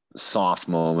soft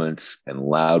moments and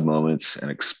loud moments and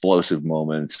explosive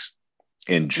moments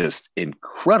and just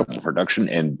incredible production.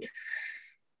 And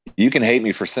you can hate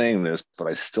me for saying this, but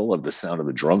I still love the sound of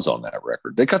the drums on that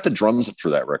record. They cut the drums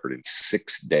for that record in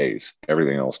 6 days.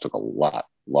 Everything else took a lot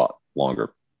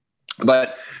longer.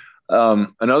 But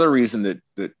another reason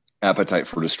that Appetite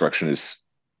for Destruction is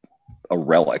a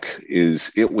relic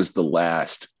is it was the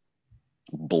last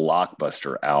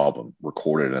blockbuster album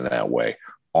recorded in that way,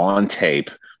 on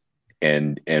tape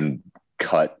and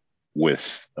cut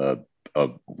with a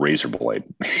razor blade.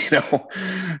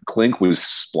 Klink was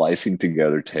splicing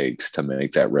together takes to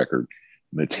make that record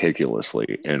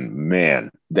meticulously, and man,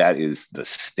 that is the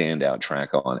standout track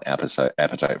on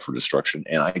Appetite for Destruction,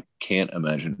 and I can't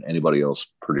imagine anybody else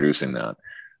producing that.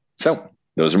 So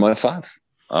those are my 5.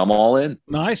 I'm all in.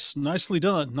 Nicely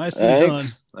done.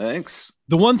 Thanks.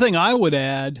 The one thing I would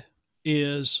add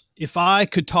is, if I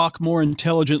could talk more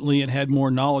intelligently and had more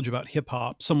knowledge about hip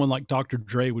hop, someone like Dr.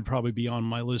 Dre would probably be on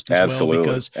my list as well,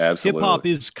 because hip hop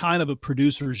is kind of a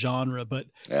producer genre. But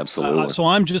absolutely, so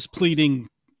I'm just pleading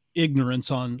ignorance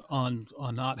on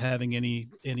not having any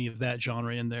of that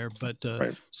genre in there. But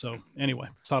right. So anyway,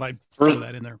 thought I'd throw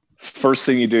that in there. First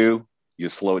thing you do, you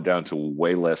slow it down to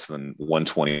way less than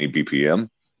 120 BPM.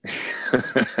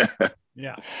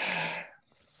 Yeah.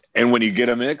 And when you get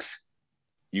a mix,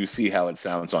 you see how it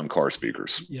sounds on car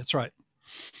speakers. Yeah, that's right.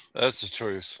 That's the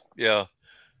truth. Yeah.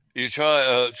 You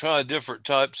try different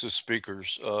types of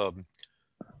speakers.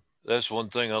 That's one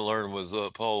thing I learned with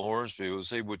Paul Hornsby, was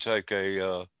he would take it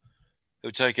out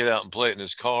and play it in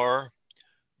his car,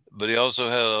 but he also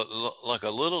had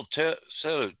a little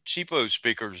set of cheapo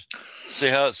speakers. See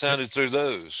how it sounded through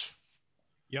those.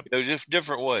 Yep. Just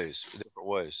different ways.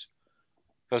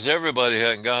 Because everybody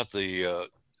hadn't got the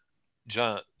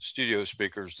giant studio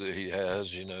speakers that he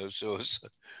has, so it's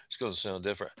going to sound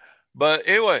different. But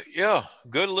anyway, yeah,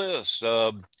 good list.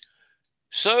 So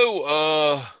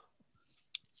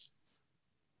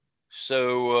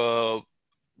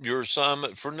your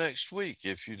assignment for next week,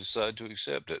 if you decide to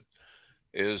accept it,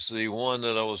 is the one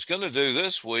that I was going to do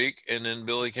this week, and then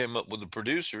Billy came up with the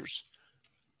producers,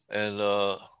 and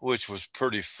which was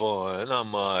pretty fun, I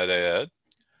might add.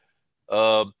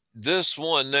 This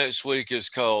one next week is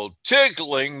called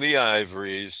Tickling the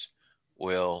Ivories.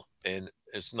 Well, and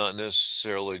it's not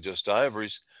necessarily just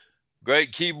ivories.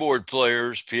 Great keyboard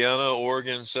players, piano,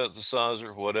 organ,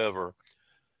 synthesizer, whatever.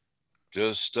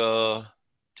 Just tell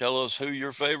us who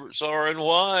your favorites are and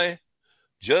why.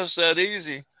 Just that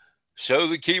easy. Show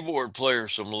the keyboard player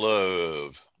some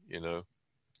love,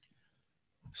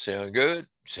 Sound good?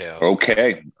 Sounds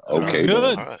Okay. Sounds Okay.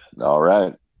 good. All right. All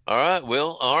right. All right.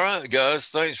 Well, all right, guys.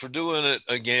 Thanks for doing it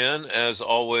again. As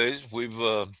always, we've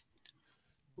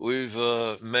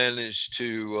managed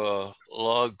to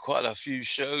log quite a few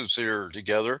shows here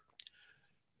together,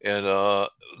 and I'm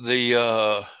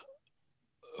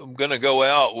gonna go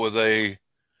out with a.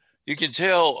 You can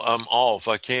tell I'm off.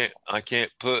 I can't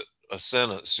put a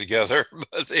sentence together,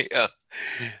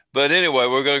 but anyway,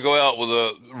 we're gonna go out with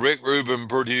a Rick Rubin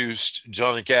produced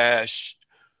Johnny Cash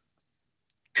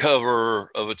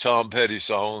cover of a Tom Petty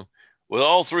song with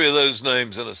all three of those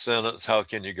names in a sentence. How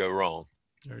can you go wrong?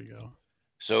 There you go.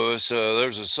 So it's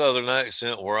there's a Southern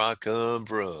accent where I come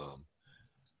from,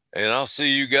 and I'll see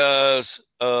you guys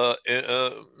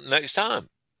next time.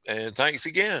 And thanks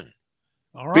again.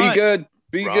 All right. Be good.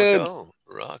 Be Rock good. on.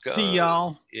 Rock on. See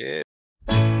y'all. Yeah.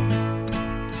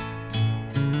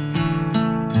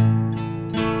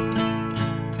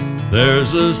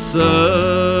 There's a Southern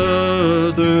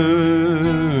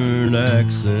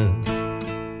accent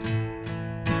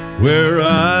where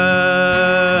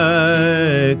I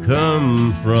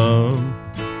come from.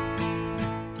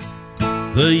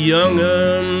 The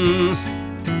young'uns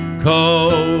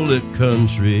call it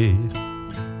country.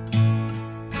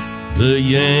 The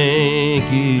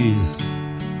Yankees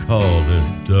call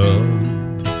it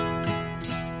dumb.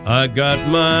 I got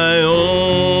my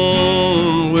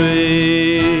own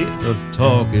way of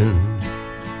talking,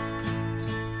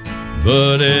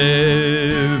 but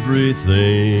everything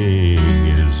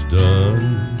is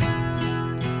done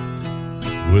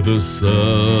with a Southern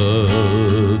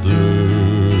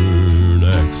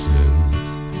accent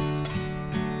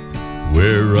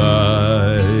where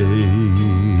I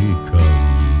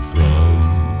come from.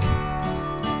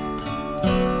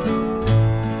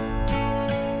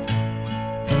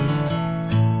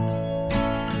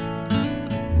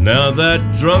 Now that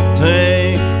drunk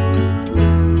tank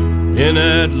in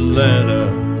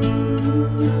Atlanta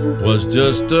was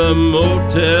just a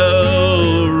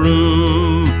motel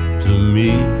room to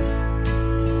me.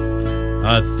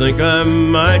 I think I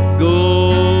might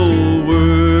go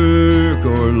work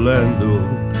Orlando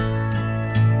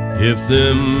if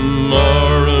them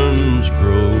orange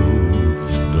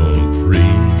groves don't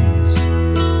freeze.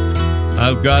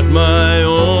 I've got my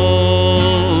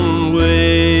own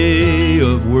way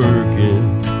of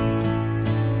working,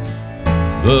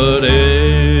 but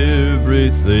everything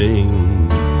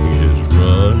is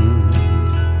run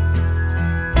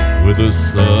with a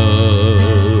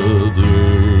Southern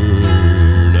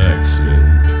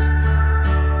accent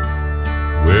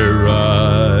where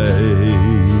I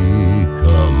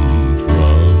come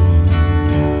from.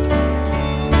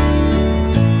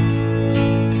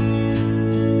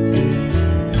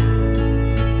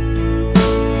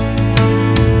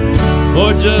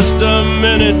 For just a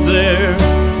minute there,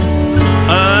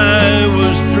 I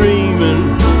was dreaming.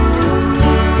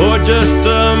 For just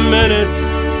a minute,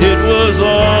 it was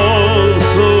all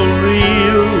so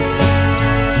real.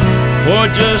 For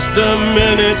just a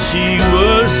minute, she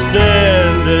was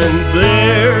standing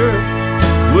there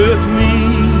with me.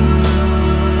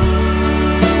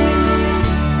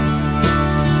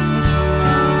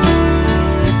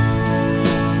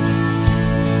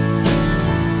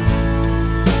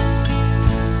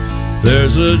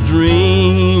 There's a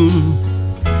dream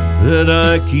that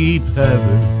I keep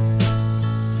having,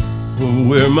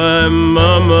 where my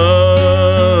mama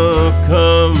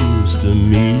comes to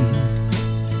me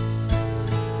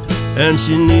and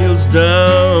she kneels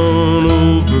down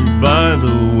over by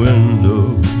the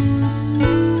window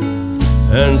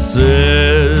and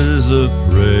says a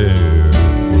prayer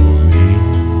for me.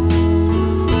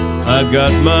 I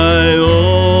got my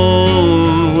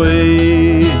own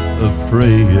way of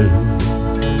praying,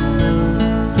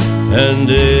 and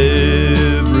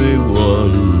everyone's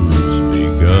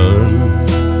begun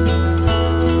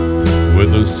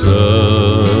with a Southern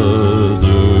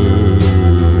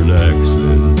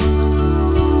accent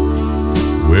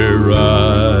where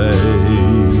I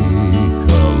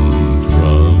come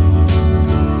from.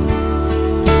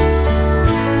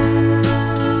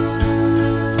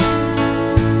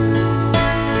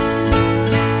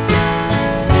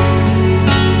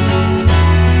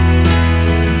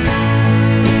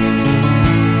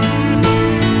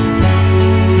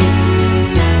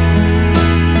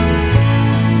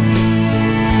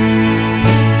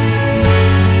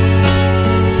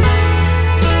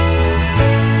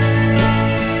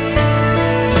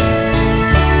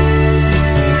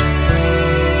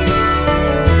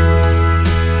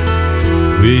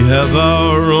 We have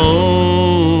our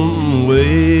own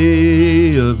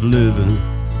way of living,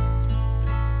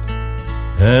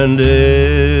 and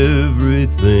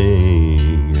everything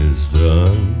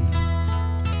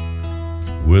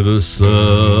with a southern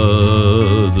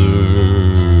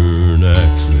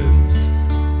accent,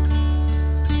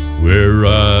 where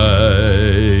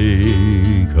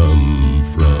I come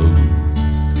from.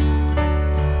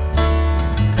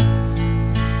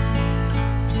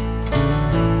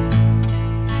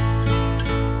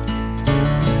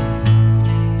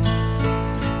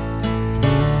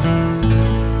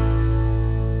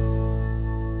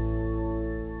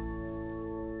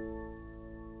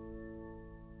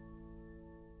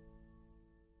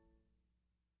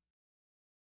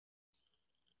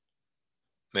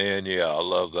 Man, yeah, I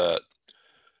love that.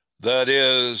 That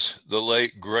is the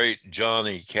late, great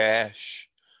Johnny Cash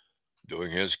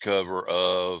doing his cover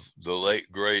of the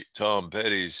late, great Tom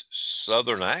Petty's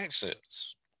Southern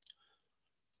Accents.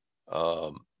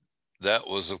 That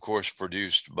was, of course,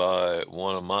 produced by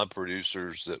one of my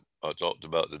producers that I talked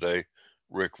about today,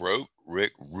 Rick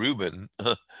Rubin.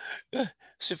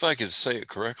 See if I can say it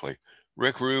correctly.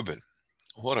 Rick Rubin.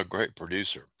 What a great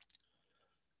producer.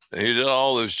 And he did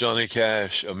all those Johnny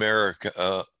Cash American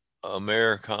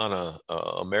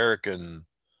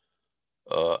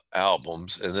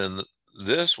albums. And then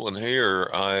this one here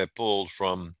I pulled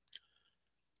from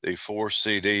the 4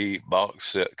 CD box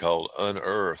set called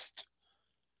Unearthed.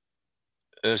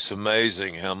 It's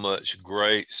amazing how much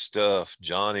great stuff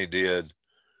Johnny did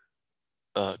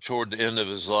toward the end of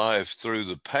his life through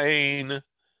the pain,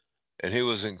 and he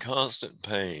was in constant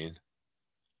pain,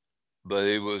 but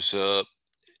he was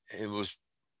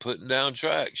putting down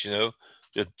tracks, you know.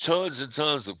 There are tons and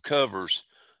tons of covers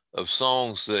of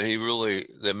songs that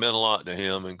that meant a lot to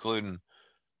him, including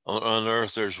on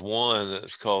Unearth. There's one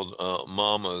that's called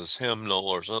Mama's Hymnal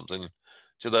or something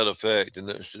to that effect, and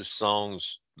it's just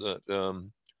songs that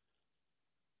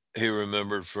he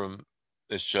remembered from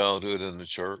his childhood in the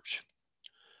church.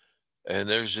 And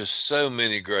there's just so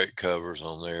many great covers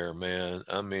on there, man.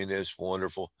 I mean, it's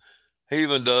wonderful. He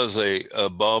even does a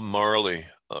Bob Marley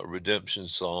Redemption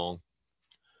song.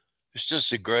 It's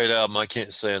just a great album. I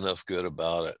can't say enough good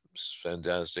about it. It's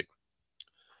fantastic.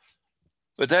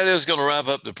 But that is going to wrap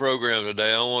up the program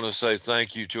today. I want to say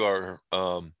thank you to our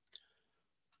to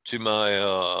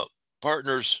my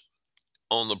partners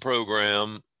on the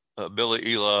program, Billy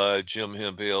Eli, Jim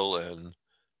Hemphill, and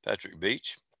Patrick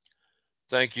Beach.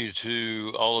 Thank you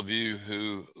to all of you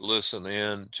who listen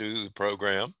in to the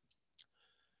program.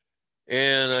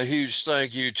 And a huge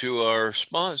thank you to our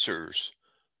sponsors.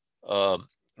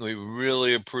 We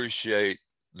really appreciate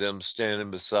them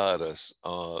standing beside us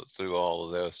through all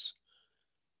of this.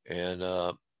 And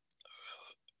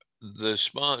the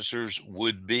sponsors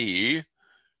would be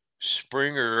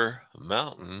Springer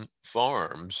Mountain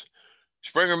Farms.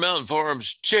 Springer Mountain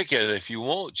Farms chicken. If you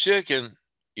want chicken,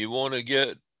 you want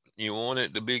it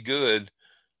to be good,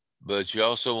 but you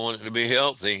also want it to be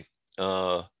healthy.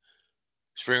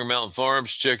 Springer Mountain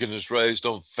Farms chicken is raised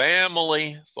on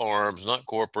family farms, not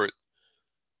corporate,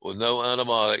 with no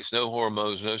antibiotics, no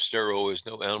hormones, no steroids,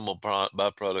 no animal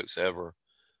byproducts ever.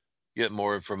 Get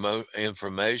more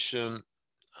information.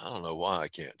 I don't know why I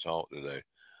can't talk today.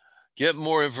 Get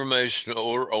more information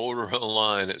or order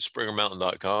online at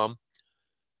springermountain.com,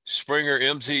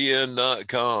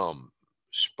 springermtn.com.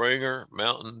 Springer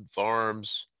Mountain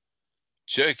Farms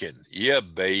chicken. Yeah,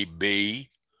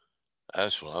 baby.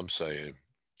 That's what I'm saying.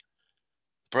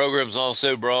 The program's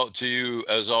also brought to you,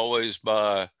 as always,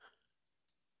 by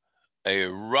a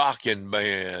rocking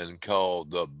band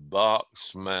called the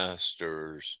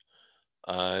Boxmasters.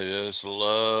 I just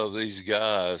love these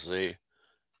guys.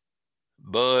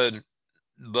 Bud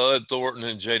Thornton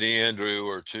and J.D. Andrew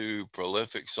are two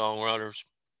prolific songwriters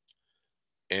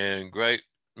and great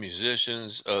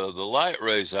musicians. The Light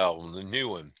Rays album, the new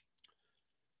one,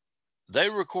 they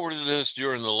recorded this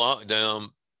during the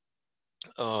lockdown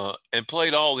and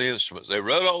played all the instruments. They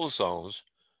wrote all the songs,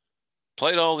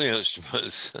 played all the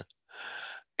instruments,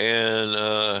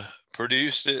 and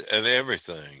produced it and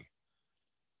everything.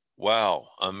 Wow.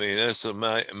 I mean, that's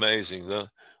amazing. The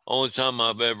only time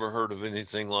I've ever heard of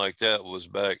anything like that was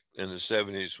back in the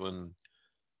 70s when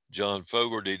John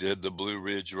Fogerty did the Blue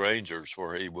Ridge Rangers,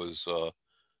 where he was,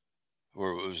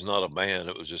 where it was not a band,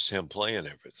 it was just him playing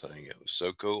everything. It was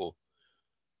so cool.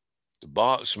 The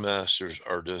Boxmasters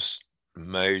are just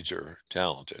major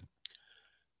talented.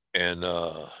 And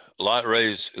Light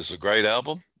Rays is a great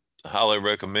album. I highly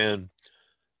recommend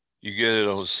you get it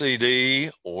on CD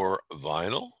or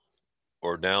vinyl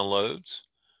or downloads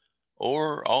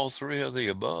or all three of the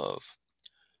above.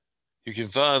 You can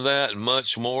find that and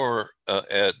much more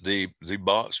at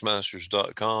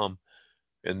theboxmasters.com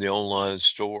in the online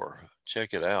store.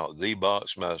 Check it out,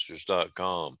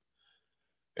 theboxmasters.com.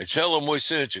 And tell them we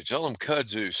sent you. Tell them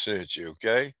Kudzu sent you,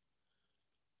 okay?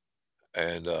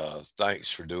 And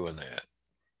thanks for doing that.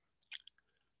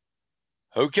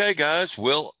 Okay, guys.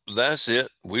 Well, that's it.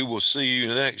 We will see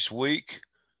you next week,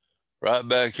 right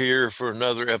back here for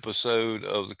another episode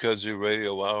of the Kudzu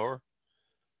Radio Hour.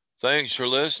 Thanks for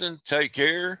listening. Take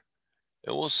care,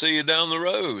 and we'll see you down the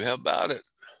road. How about it?